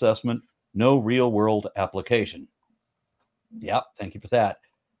formal assessment, no real-world application. Yep, thank you for that.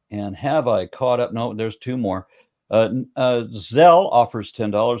 And have I caught up? No, there's two more. Zell offers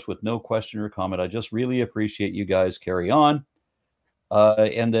 $10 with no question or comment. I just really appreciate you guys. Carry on.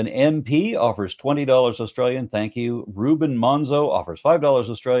 And then MP offers $20 Australian. Thank you. Ruben Monzo offers $5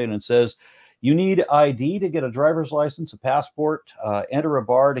 Australian and says, you need ID to get a driver's license, a passport, enter a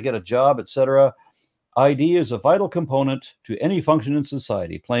bar to get a job, etc. ID is a vital component to any function in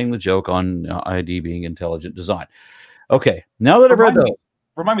society, playing the joke on ID being intelligent design. Okay, now that I've read those.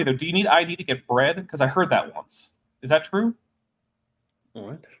 Remind me, though, do you need ID to get bread? Because I heard that once. Is that true?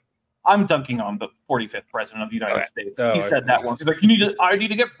 What? I'm dunking on the 45th president of the United States. He said that once. He's like, you need an ID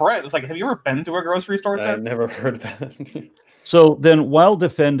to get bread. It's like, have you ever been to a grocery store? I've never heard of that. So then, while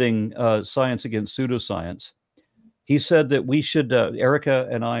defending science against pseudoscience, he said that we should, Erica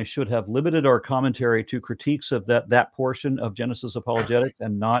and I should have limited our commentary to critiques of that portion of Genesis apologetics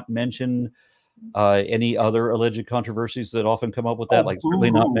and not mention Any other alleged controversies that often come up with that, like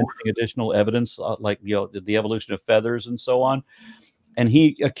certainly not mentioning additional evidence, like the evolution of feathers and so on. And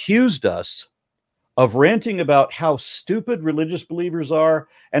he accused us of ranting about how stupid religious believers are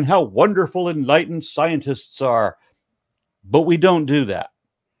and how wonderful enlightened scientists are, but we don't do that.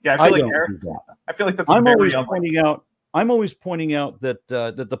 Yeah, I feel like that's. I'm always pointing out that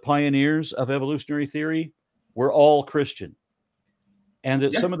that the pioneers of evolutionary theory were all Christian, and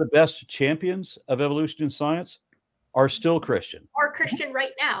that some of the best champions of evolution in science are still Christian. Are Christian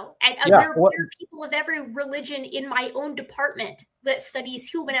right now. And there are people of every religion in my own department that studies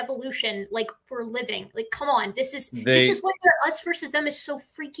human evolution, like, for a living. Like, come on, this is why their us versus them is so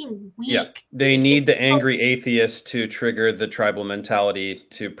freaking weak. Yeah, they need the angry atheist to trigger the tribal mentality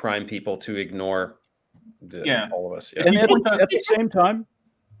to prime people to ignore all of us. Yeah. And at the same time,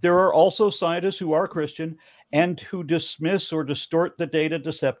 there are also scientists who are Christian and who dismiss or distort the data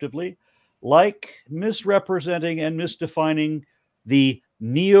deceptively, like misrepresenting and misdefining the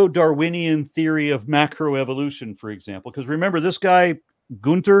neo-Darwinian theory of macroevolution, for example. Because remember, this guy,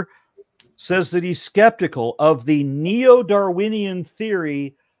 Gunther, says that he's skeptical of the neo-Darwinian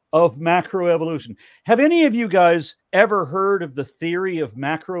theory of macroevolution. Have any of you guys ever heard of the theory of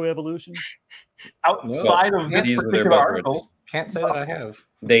macroevolution? Outside of this particular article. Can't say that I have.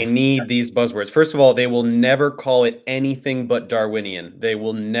 They need these buzzwords. First of all, they will never call it anything but Darwinian. They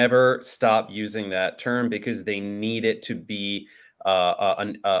will never stop using that term because they need it to be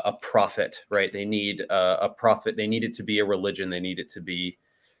a prophet, right? They need a prophet. They need it to be a religion. They need it to be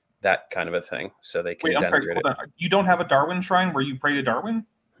that kind of a thing. So they can denigrate it. You don't have a Darwin shrine where you pray to Darwin?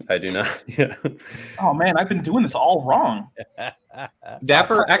 I do not. Yeah. Oh man, I've been doing this all wrong.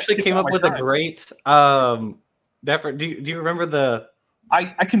 Dapper actually came up with a great. Dapper, do you remember the?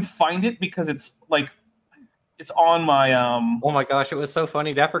 I can find it because it's like it's on my Oh my gosh, it was so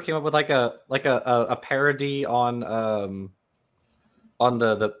funny. Dapper came up with like a parody on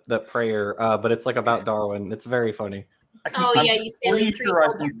the prayer, but it's like about Darwin. It's very funny. Oh yeah, you say like 3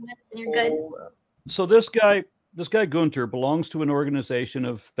 arguments and you're good. So this guy Gunther belongs to an organization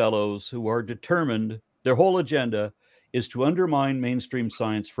of fellows who are determined. Their whole agenda is to undermine mainstream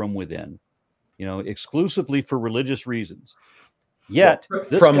science from within, exclusively for religious reasons. Yet,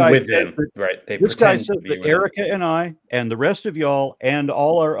 from within, right? This guy says that Erica and I and the rest of y'all and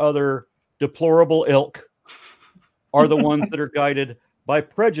all our other deplorable ilk are the ones that are guided by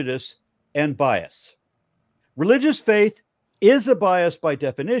prejudice and bias. Religious faith is a bias by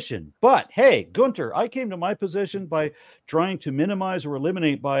definition, but hey, Gunther, I came to my position by trying to minimize or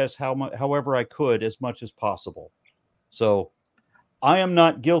eliminate bias however I could as much as possible. So I am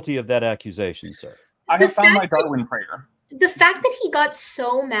not guilty of that accusation, sir. I have found my Darwin prayer. The fact that he got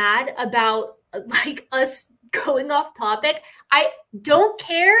so mad about like us going off topic, I don't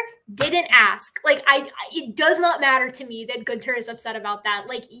care, didn't ask. Like it does not matter to me that Gunther is upset about that.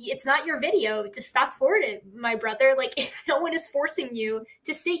 Like, it's not your video. Just fast forward it, my brother. Like, no one is forcing you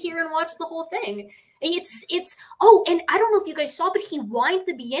to sit here and watch the whole thing. It's and I don't know if you guys saw, but he whined at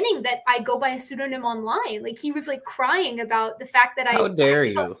the beginning that I go by a pseudonym online. Like, he was like crying about the fact that How dare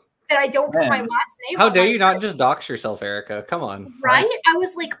you? That I don't put my last name. How dare you not just dox yourself, Erica? Come on. Right? I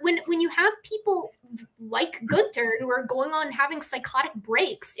was like, when you have people like Gunther who are going on having psychotic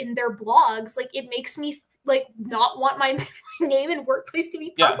breaks in their blogs, like, it makes me like not want my name and workplace to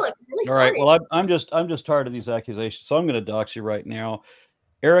be public. I'm really sorry. All right. Well, I'm just tired of these accusations, so I'm going to dox you right now.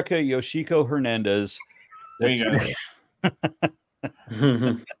 Erica Yoshiko Hernandez. There you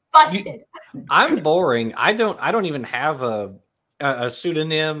go. Busted. I'm boring. I don't even have a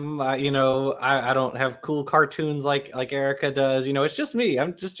pseudonym. I don't have cool cartoons like Erica does. It's just me.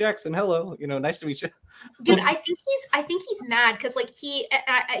 I'm just Jackson. Hello. Nice to meet you. Dude, I think he's mad because like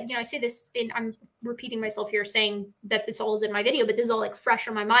I say this and I'm repeating myself here saying that this all is in my video, but this is all like fresh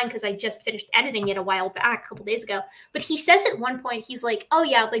on my mind because I just finished editing it a while back, a couple days ago. But he says at one point, he's like, oh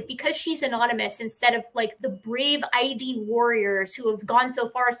yeah, like because she's anonymous instead of like the brave ID warriors who have gone so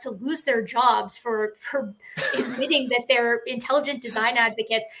far as to lose their jobs for admitting that they're intelligent design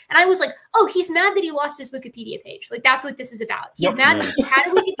advocates. And I was like, oh, he's mad that he lost his Wikipedia page. Like, that's what this is about. He's mad that he had a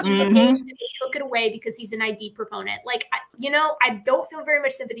Wikipedia page and they took it away because he's an ID proponent. Like, I don't feel very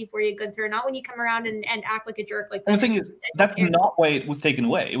much sympathy for you, Gunther. Not when you come around and act like a jerk like this. And the thing is, that's not why it was taken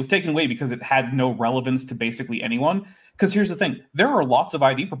away. It was taken away because it had no relevance to basically anyone. Because here's the thing. There are lots of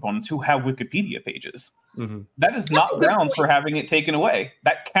ID proponents who have Wikipedia pages. Mm-hmm. That is not grounds for having it taken away.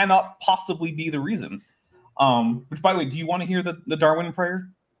 That cannot possibly be the reason. Which, by the way, do you want to hear the Darwin prayer?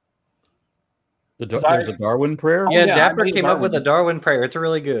 There's a Darwin prayer? Yeah, Dapper came up with a Darwin prayer. It's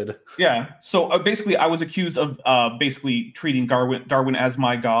really good. Yeah. So basically, I was accused of basically treating Darwin as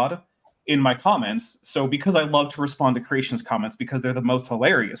my god. in my comments. So because I love to respond to creationist comments because they're the most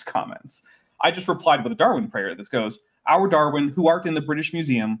hilarious comments, I just replied with a Darwin prayer that goes, "Our Darwin, who art in the British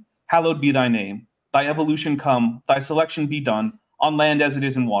Museum, hallowed be thy name. Thy evolution come, thy selection be done, on land as it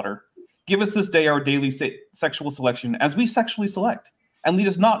is in water. Give us this day our daily sexual selection as we sexually select, and lead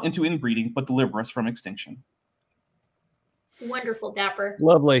us not into inbreeding, but deliver us from extinction." Wonderful, Dapper.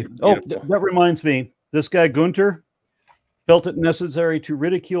 Lovely. Oh, that reminds me. This guy Gunter felt it necessary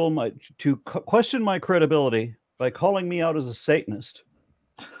to question my credibility by calling me out as a Satanist.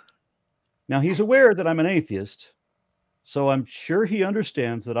 Now, he's aware that I'm an atheist, so I'm sure he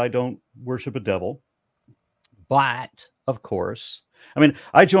understands that I don't worship a devil. But, of course, I mean,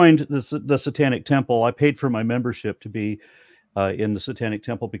 I joined the Satanic Temple. I paid for my membership to be in the Satanic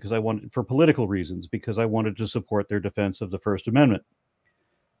Temple because I wanted, for political reasons, because I wanted to support their defense of the First Amendment.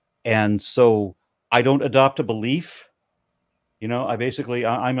 And so I don't adopt a belief. You know,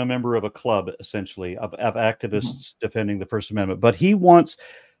 I'm a member of a club, essentially, of activists defending the First Amendment. But he wants,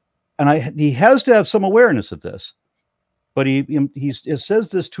 and he has to have some awareness of this, but he says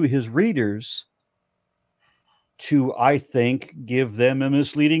this to his readers to, I think, give them a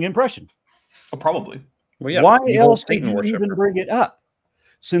misleading impression. Oh, probably. Well, yeah, why else did you even bring it up,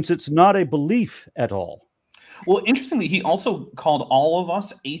 since it's not a belief at all? Well, interestingly, he also called all of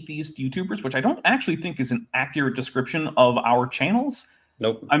us atheist YouTubers, which I don't actually think is an accurate description of our channels.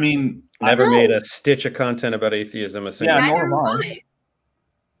 Nope. I mean, never made a stitch of content about atheism. Yeah, nor have I.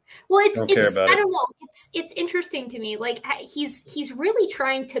 Well, I don't know. It's interesting to me. Like he's really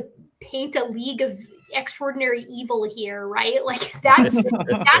trying to paint a league of extraordinary evil here, right? Like that's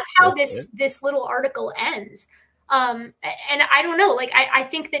how this little article ends. And I don't know, like I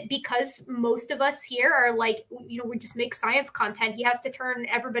think that because most of us here are like, you know, we just make science content, he has to turn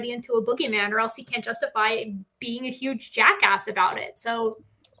everybody into a boogeyman, or else he can't justify being a huge jackass about it. So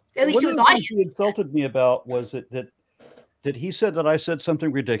at least to his audience. What he insulted me about was that he said that I said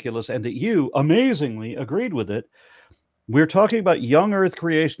something ridiculous and that you amazingly agreed with it. We're talking about young Earth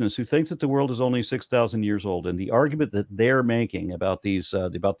creationists who think that the world is only 6,000 years old, and the argument that they're making about these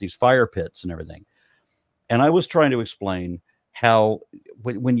fire pits and everything. And I was trying to explain how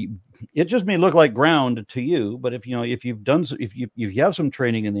it just may look like ground to you, but if you have some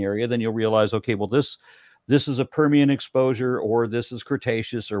training in the area, then you'll realize, okay, well this is a Permian exposure, or this is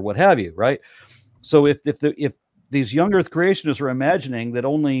Cretaceous, or what have you, right? So if these young Earth creationists are imagining that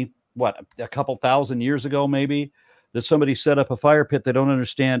only a couple thousand years ago, maybe, that somebody set up a fire pit, they don't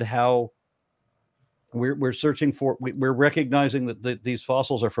understand how we're searching for. We're recognizing that these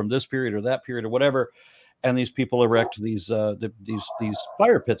fossils are from this period or that period or whatever, and these people erect these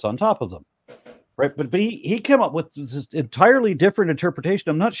fire pits on top of them, right? But he came up with this entirely different interpretation.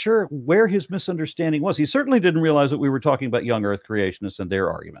 I'm not sure where his misunderstanding was. He certainly didn't realize that we were talking about young Earth creationists and their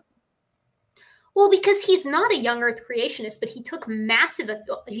argument. Well, because he's not a young Earth creationist, but he took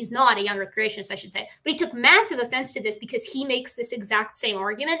he's not a young Earth creationist, I should say, but he took massive offense to this because he makes this exact same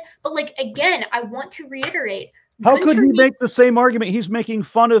argument. But like, again, I want to reiterate. How could he make the same argument he's making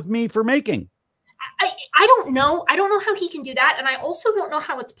fun of me for making? I don't know. I don't know how he can do that. And I also don't know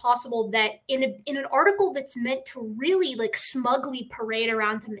how it's possible that in an article that's meant to really like smugly parade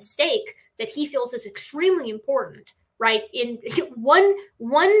around the mistake that he feels is extremely important, right? In one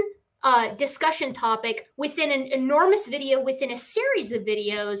discussion topic within an enormous video within a series of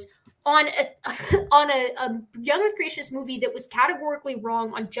videos on a young Earth creationist movie that was categorically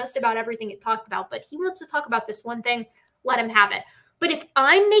wrong on just about everything it talked about. But he wants to talk about this one thing, let him have it. But if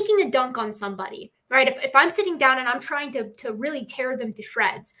I'm making a dunk on somebody, right, if I'm sitting down and I'm trying to really tear them to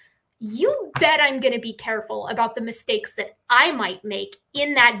shreds, you bet I'm going to be careful about the mistakes that I might make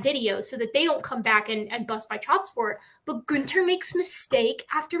in that video so that they don't come back and bust my chops for it. But Gunter makes mistake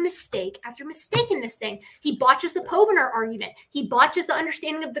after mistake after mistake in this thing. He botches the Pobener argument. He botches the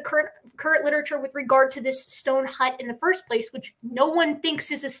understanding of the current literature with regard to this stone hut in the first place, which no one thinks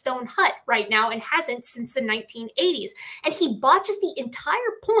is a stone hut right now and hasn't since the 1980s. And he botches the entire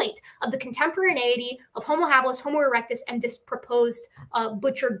point of the contemporaneity of Homo habilis, Homo erectus, and this proposed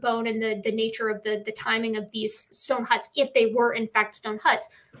butchered bone and the nature of the timing of these stone huts, if they were in fact stone huts.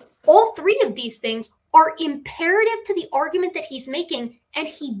 All three of these things are imperative to the argument that he's making, and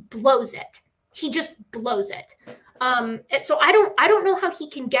he blows it. He just blows it. So I don't know how he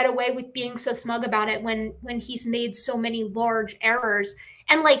can get away with being so smug about it when he's made so many large errors.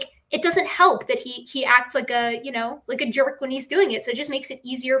 And like, it doesn't help that he acts like a jerk when he's doing it. So it just makes it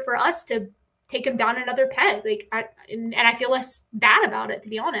easier for us to take him down another peg. Like, and I feel less bad about it, to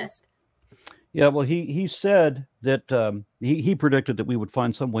be honest. Yeah, well, he said that he predicted that we would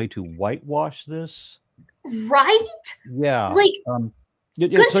find some way to whitewash this. Right? Yeah. Like,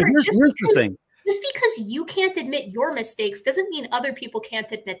 Gunther, so here's the thing. Just because you can't admit your mistakes doesn't mean other people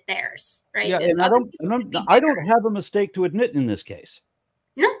can't admit theirs, right? Yeah, and I don't have a mistake to admit in this case.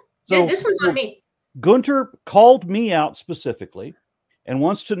 No, so, yeah, this one's on me. Gunther called me out specifically and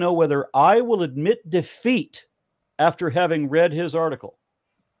wants to know whether I will admit defeat after having read his article,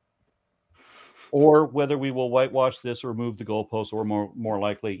 or whether we will whitewash this or move the goalposts, or more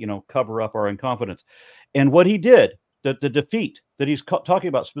likely, cover up our incompetence. And what he did, the defeat that he's talking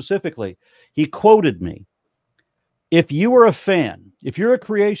about specifically, he quoted me. If you are a fan, if you're a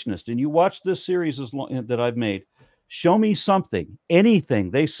creationist and you watch this series that I've made, show me something, anything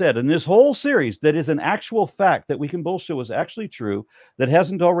they said in this whole series that is an actual fact that we can both show is actually true, that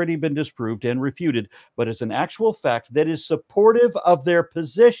hasn't already been disproved and refuted, but it's an actual fact that is supportive of their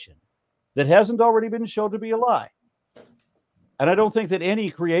position, that hasn't already been shown to be a lie. And I don't think that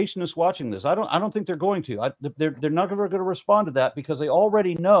any creationists watching this, I don't think they're going to. They're not going to respond to that, because they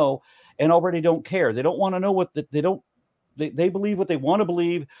already know and already don't care. They don't want to know what they believe what they want to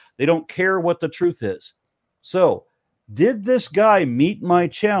believe. They don't care what the truth is. So, did this guy meet my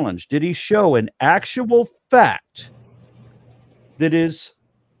challenge? Did he show an actual fact that is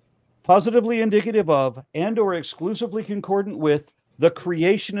positively indicative of and or exclusively concordant with the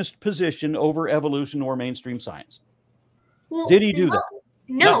creationist position over evolution or mainstream science? Well, did he do that?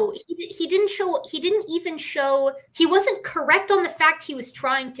 No, he didn't show. He didn't even show. He wasn't correct on the fact he was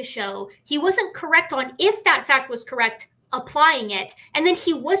trying to show. He wasn't correct on if that fact was correct, applying it. And then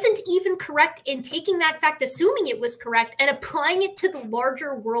he wasn't even correct in taking that fact, assuming it was correct, and applying it to the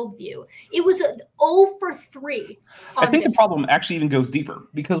larger worldview. It was an 0 for 3. I think the problem actually even goes deeper,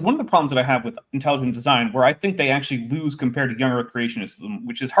 because one of the problems that I have with intelligent design, where I think they actually lose compared to young Earth creationism,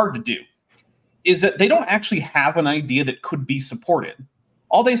 which is hard to do, is that they don't actually have an idea that could be supported.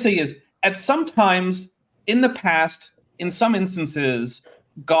 All they say is, at some times in the past, in some instances,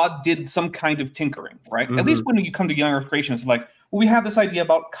 God did some kind of tinkering, right? Mm-hmm. At least when you come to young Earth creationists, it's like, well, we have this idea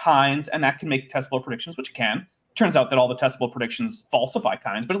about kinds, and that can make testable predictions, which it can. Turns out that all the testable predictions falsify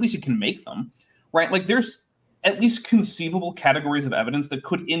kinds, but at least it can make them, right? Like, there's at least conceivable categories of evidence that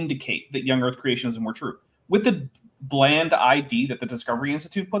could indicate that young Earth creationism were true. With the bland ID that the Discovery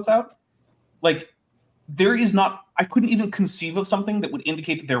Institute puts out, like, there is not, I couldn't even conceive of something that would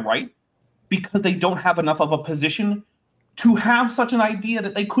indicate that they're right, because they don't have enough of a position to have such an idea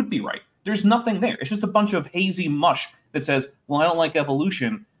that they could be right. There's nothing there. It's just a bunch of hazy mush that says, well, I don't like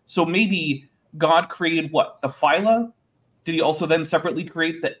evolution, so maybe God created what? The phyla? Did he also then separately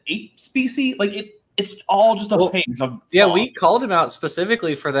create the ape species? Like, it's all just a haze of yeah, we called him out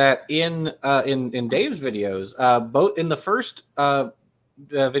specifically for that in Dave's videos. Both in the first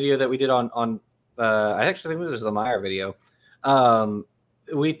video that we did on I actually think it was the Meyer video.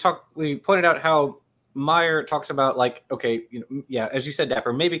 We pointed out how Meyer talks about, like, okay, yeah, as you said,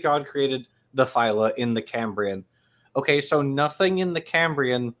 Dapper, maybe God created the phyla in the Cambrian. Okay, so nothing in the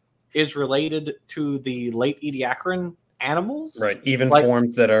Cambrian is related to the late Ediacaran animals, right? Even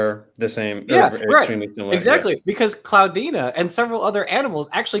forms that are the same, yeah, right, extremely similar, exactly, yeah. Because Claudina and several other animals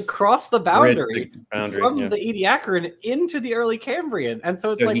actually cross the boundary from the Ediacaran into the early Cambrian, and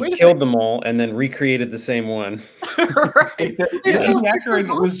so it's like, he killed them all and then recreated the same one. Right. The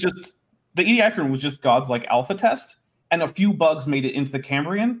Ediacaran was just God's like alpha test, and a few bugs made it into the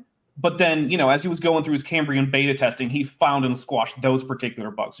Cambrian. But then, as he was going through his Cambrian beta testing, he found and squashed those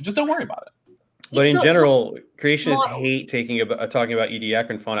particular bugs. So just don't worry about it. But in general, creationists hate talking about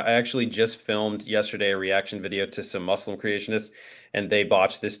Ediacaran fauna. I actually just filmed yesterday a reaction video to some Muslim creationists, and they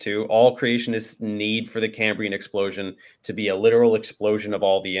botched this too. All creationists need for the Cambrian explosion to be a literal explosion of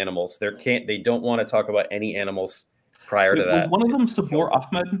all the animals. They don't want to talk about any animals prior to that. Was one of them Sabur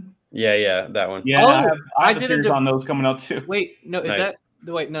Ahmed? Yeah, that one. Yeah, I have a series on those coming out too. Wait, no,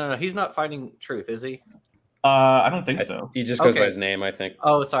 no, he's not Finding Truth, is he? I don't think so. He just goes by his name, I think.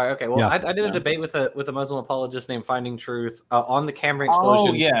 Oh, sorry. Okay. Well, yeah. I did a debate with a Muslim apologist named Finding Truth on the Cambrian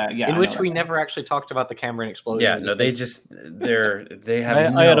explosion. Oh, yeah. In which we never actually talked about the Cambrian explosion. Yeah, no, they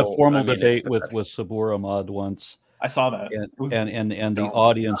have. I had a formal debate with Sabur Ahmad once. I saw that, and the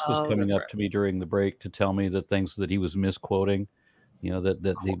audience was coming up to me during the break to tell me the things that he was misquoting.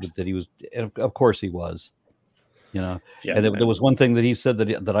 That he was, and of course he was. And there was one thing that he said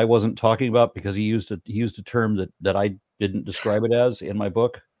that I wasn't talking about, because he used a term that I didn't describe it as in my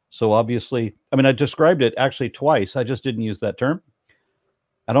book. So obviously, I mean, I described it actually twice. I just didn't use that term.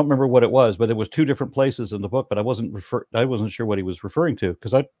 I don't remember what it was, but it was 2 different places in the book. But I wasn't sure what he was referring to,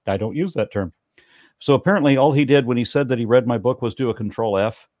 because I don't use that term. So apparently, all he did when he said that he read my book was do a Control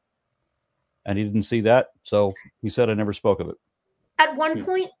F, and he didn't see that. So he said I never spoke of it. At one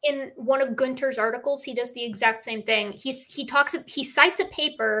point in one of Gunter's articles, he does the exact same thing. He cites a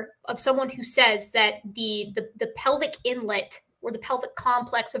paper of someone who says that the pelvic inlet or the pelvic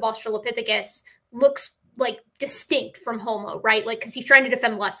complex of Australopithecus looks like distinct from Homo, right? Like, because he's trying to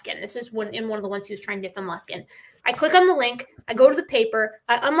defend Luskin. This is one of the ones he was trying to defend Luskin. I click on the link, I go to the paper,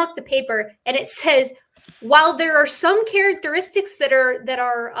 I unlock the paper, and it says, while there are some characteristics that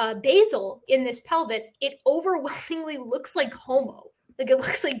are basal in this pelvis, it overwhelmingly looks like Homo. Like, it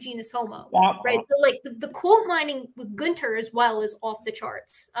looks like genus Homo, right? So, like, the quote mining with Gunter as well is off the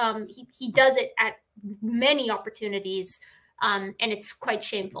charts. He does it at many opportunities, and it's quite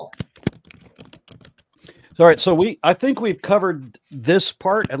shameful. All right, so I think we've covered this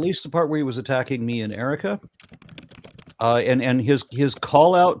part, at least the part where he was attacking me and Erica, and his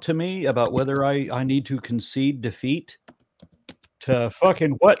call out to me about whether I need to concede defeat to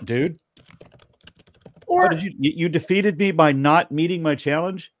fucking what, dude? Or did you defeated me by not meeting my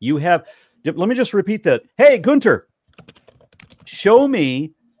challenge? You have. Let me just repeat that. Hey, Gunter, show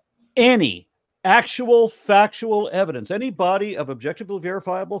me any actual factual evidence, any body of objectively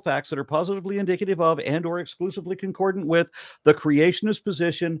verifiable facts that are positively indicative of and or exclusively concordant with the creationist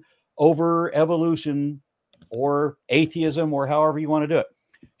position over evolution or atheism or however you want to do it.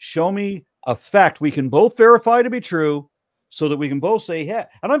 Show me a fact we can both verify to be true so that we can both say, yeah,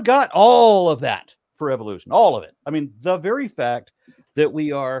 and I've got all of that for evolution, all of it. I mean, the very fact that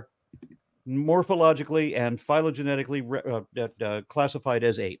we are morphologically and phylogenetically classified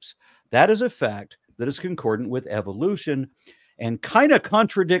as apes. That is a fact that is concordant with evolution and kind of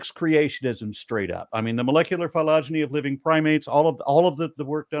contradicts creationism straight up. I mean, the molecular phylogeny of living primates, all of the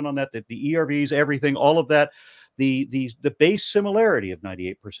work done on that, the ERVs, everything, all of that, the base similarity of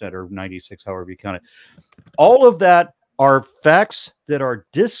 98% or 96, however you count it, all of that are facts that are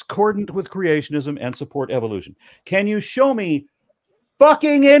discordant with creationism and support evolution. Can you show me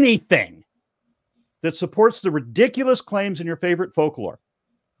fucking anything that supports the ridiculous claims in your favorite folklore?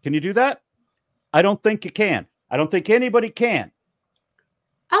 Can you do that? I don't think you can. I don't think anybody can.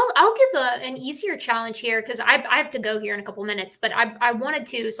 I'll give an easier challenge here because I have to go here in a couple minutes, but I wanted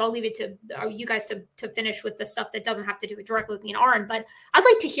to, so I'll leave it to you guys to finish with the stuff that doesn't have to do it directly with me and Aaron. But I'd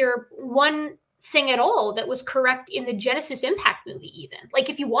like to hear one thing at all that was correct in the Genesis Impact movie, even. Like,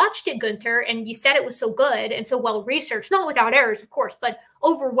 if you watched it, Gunter, and you said it was so good and so well researched, not without errors, of course, but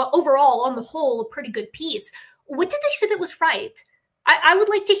overall, on the whole, a pretty good piece. What did they say that was right? I would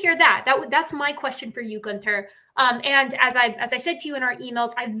like to hear that. That's my question for you, Gunter. And as I said to you in our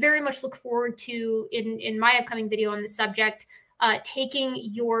emails, I very much look forward to, in my upcoming video on the subject, taking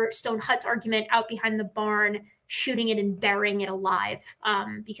your Stone Hut's argument out behind the barn, shooting it and burying it alive.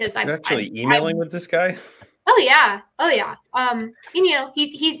 Because I'm actually emailing with this guy. Oh yeah. You know,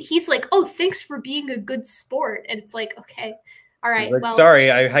 he's like, oh, thanks for being a good sport, and it's like, okay. All right. Like, well, sorry,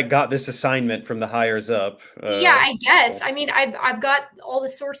 I got this assignment from the hires up. Yeah, I guess. I mean, I've got all the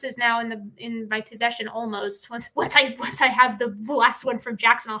sources now in my possession almost. Once I have the last one from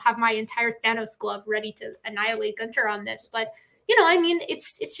Jackson, I'll have my entire Thanos glove ready to annihilate Gunter on this. But you know, I mean,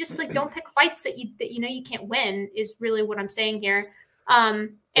 it's just like, don't pick fights that you know you can't win is really what I'm saying here.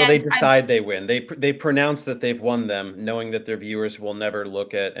 Well, they decide they win. They pronounce that they've won them, knowing that their viewers will never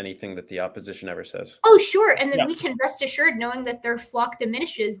look at anything that the opposition ever says. Oh, sure. And then we can rest assured knowing that their flock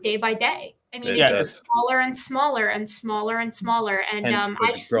diminishes day by day. I mean, it gets smaller and smaller and smaller and smaller. And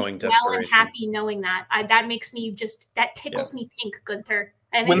I sleep well and happy knowing that. That makes me that tickles me pink, Gunther.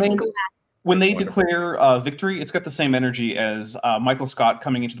 And makes me glad. When they declare victory, it's got the same energy as Michael Scott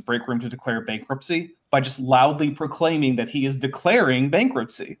coming into the break room to declare bankruptcy by just loudly proclaiming that he is declaring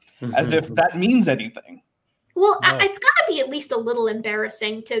bankruptcy, as if that means anything. Well, it's got to be at least a little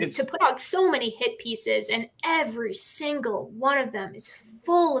embarrassing to put out so many hit pieces, and every single one of them is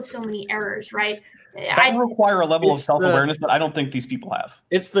full of so many errors, right? That would require a level of self-awareness that I don't think these people have.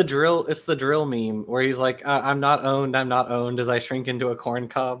 It's the drill meme where he's like, I'm not owned as I shrink into a corn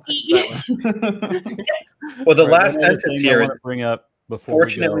cob. Well, the last sentence here is bring up before.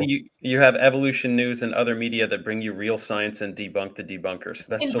 Fortunately, you have evolution news and other media that bring you real science and debunk the debunkers.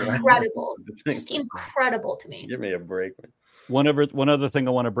 That's incredible. Just incredible to me. Give me a break. One other thing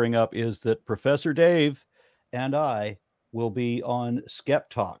I want to bring up is that Professor Dave and I will be on Skep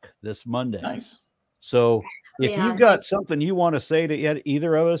Talk this Monday. Nice. So if you've got something you want to say to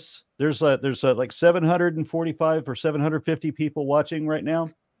either of us, there's like 745 or 750 people watching right now.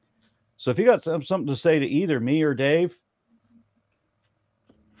 So if you got something to say to either me or Dave,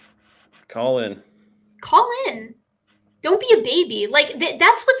 call in. Don't be a baby. Like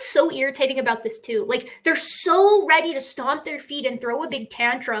that's what's so irritating about this too. Like they're so ready to stomp their feet and throw a big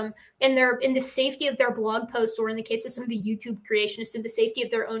tantrum in the safety of their blog post, or in the case of some of the YouTube creationists, in the safety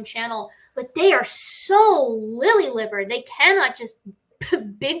of their own channel. But they are so lily-livered. They cannot just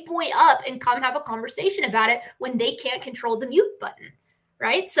big boy up and come have a conversation about it when they can't control the mute button.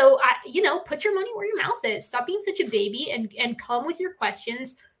 Right. So, put your money where your mouth is. Stop being such a baby and come with your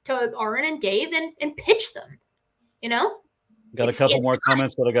questions to Aaron and Dave and pitch them. Got a couple more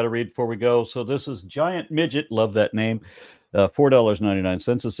comments that I got to read before we go. So this is Giant Midget. Love that name.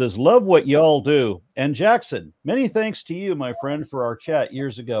 $4.99. It says, love what y'all do. And Jackson, many thanks to you, my friend, for our chat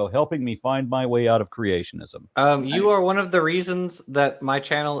years ago, helping me find my way out of creationism. You are one of the reasons that my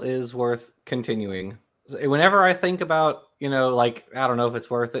channel is worth continuing. Whenever I think about, like, I don't know if it's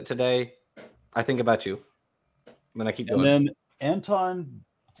worth it today, I think about you. And I keep going. And then Anton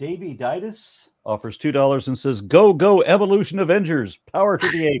Daviditis offers $2 and says, go, go, Evolution Avengers. Power to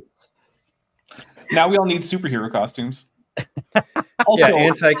the apes. Now we all need superhero costumes. Also,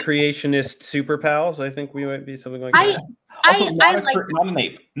 anti-creationist super pals. I think we might be something like that.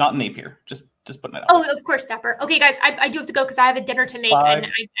 Not an ape here. Just putting it out. Oh, of course, Dapper. Okay, guys, I do have to go because I have a dinner to make, and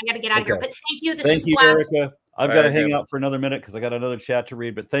I got to get out of here. But thank you. This was blast. Erica. I've got to hang out for another minute because I got another chat to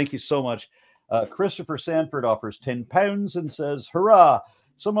read. But thank you so much. Christopher Sanford offers £10 and says, hurrah!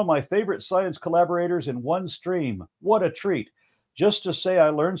 Some of my favorite science collaborators in one stream. What a treat. Just to say I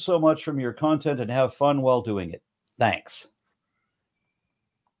learned so much from your content and have fun while doing it. Thanks.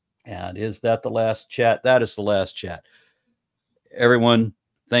 And is that the last chat? That is the last chat. Everyone,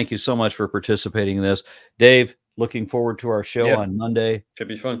 thank you so much for participating in this. Dave, looking forward to our show on Monday. Should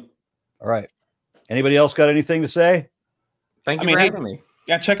be fun. All right. Anybody else got anything to say? Thank you for having me.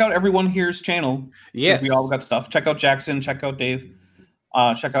 Yeah, check out everyone here's channel. Yes. We all got stuff. Check out Jackson. Check out Dave.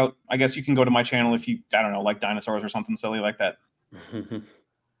 Check out, I guess you can go to my channel if you, I don't know, like dinosaurs or something silly like that.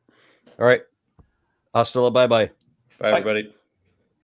 All right. Hasta la, bye-bye. Bye, everybody.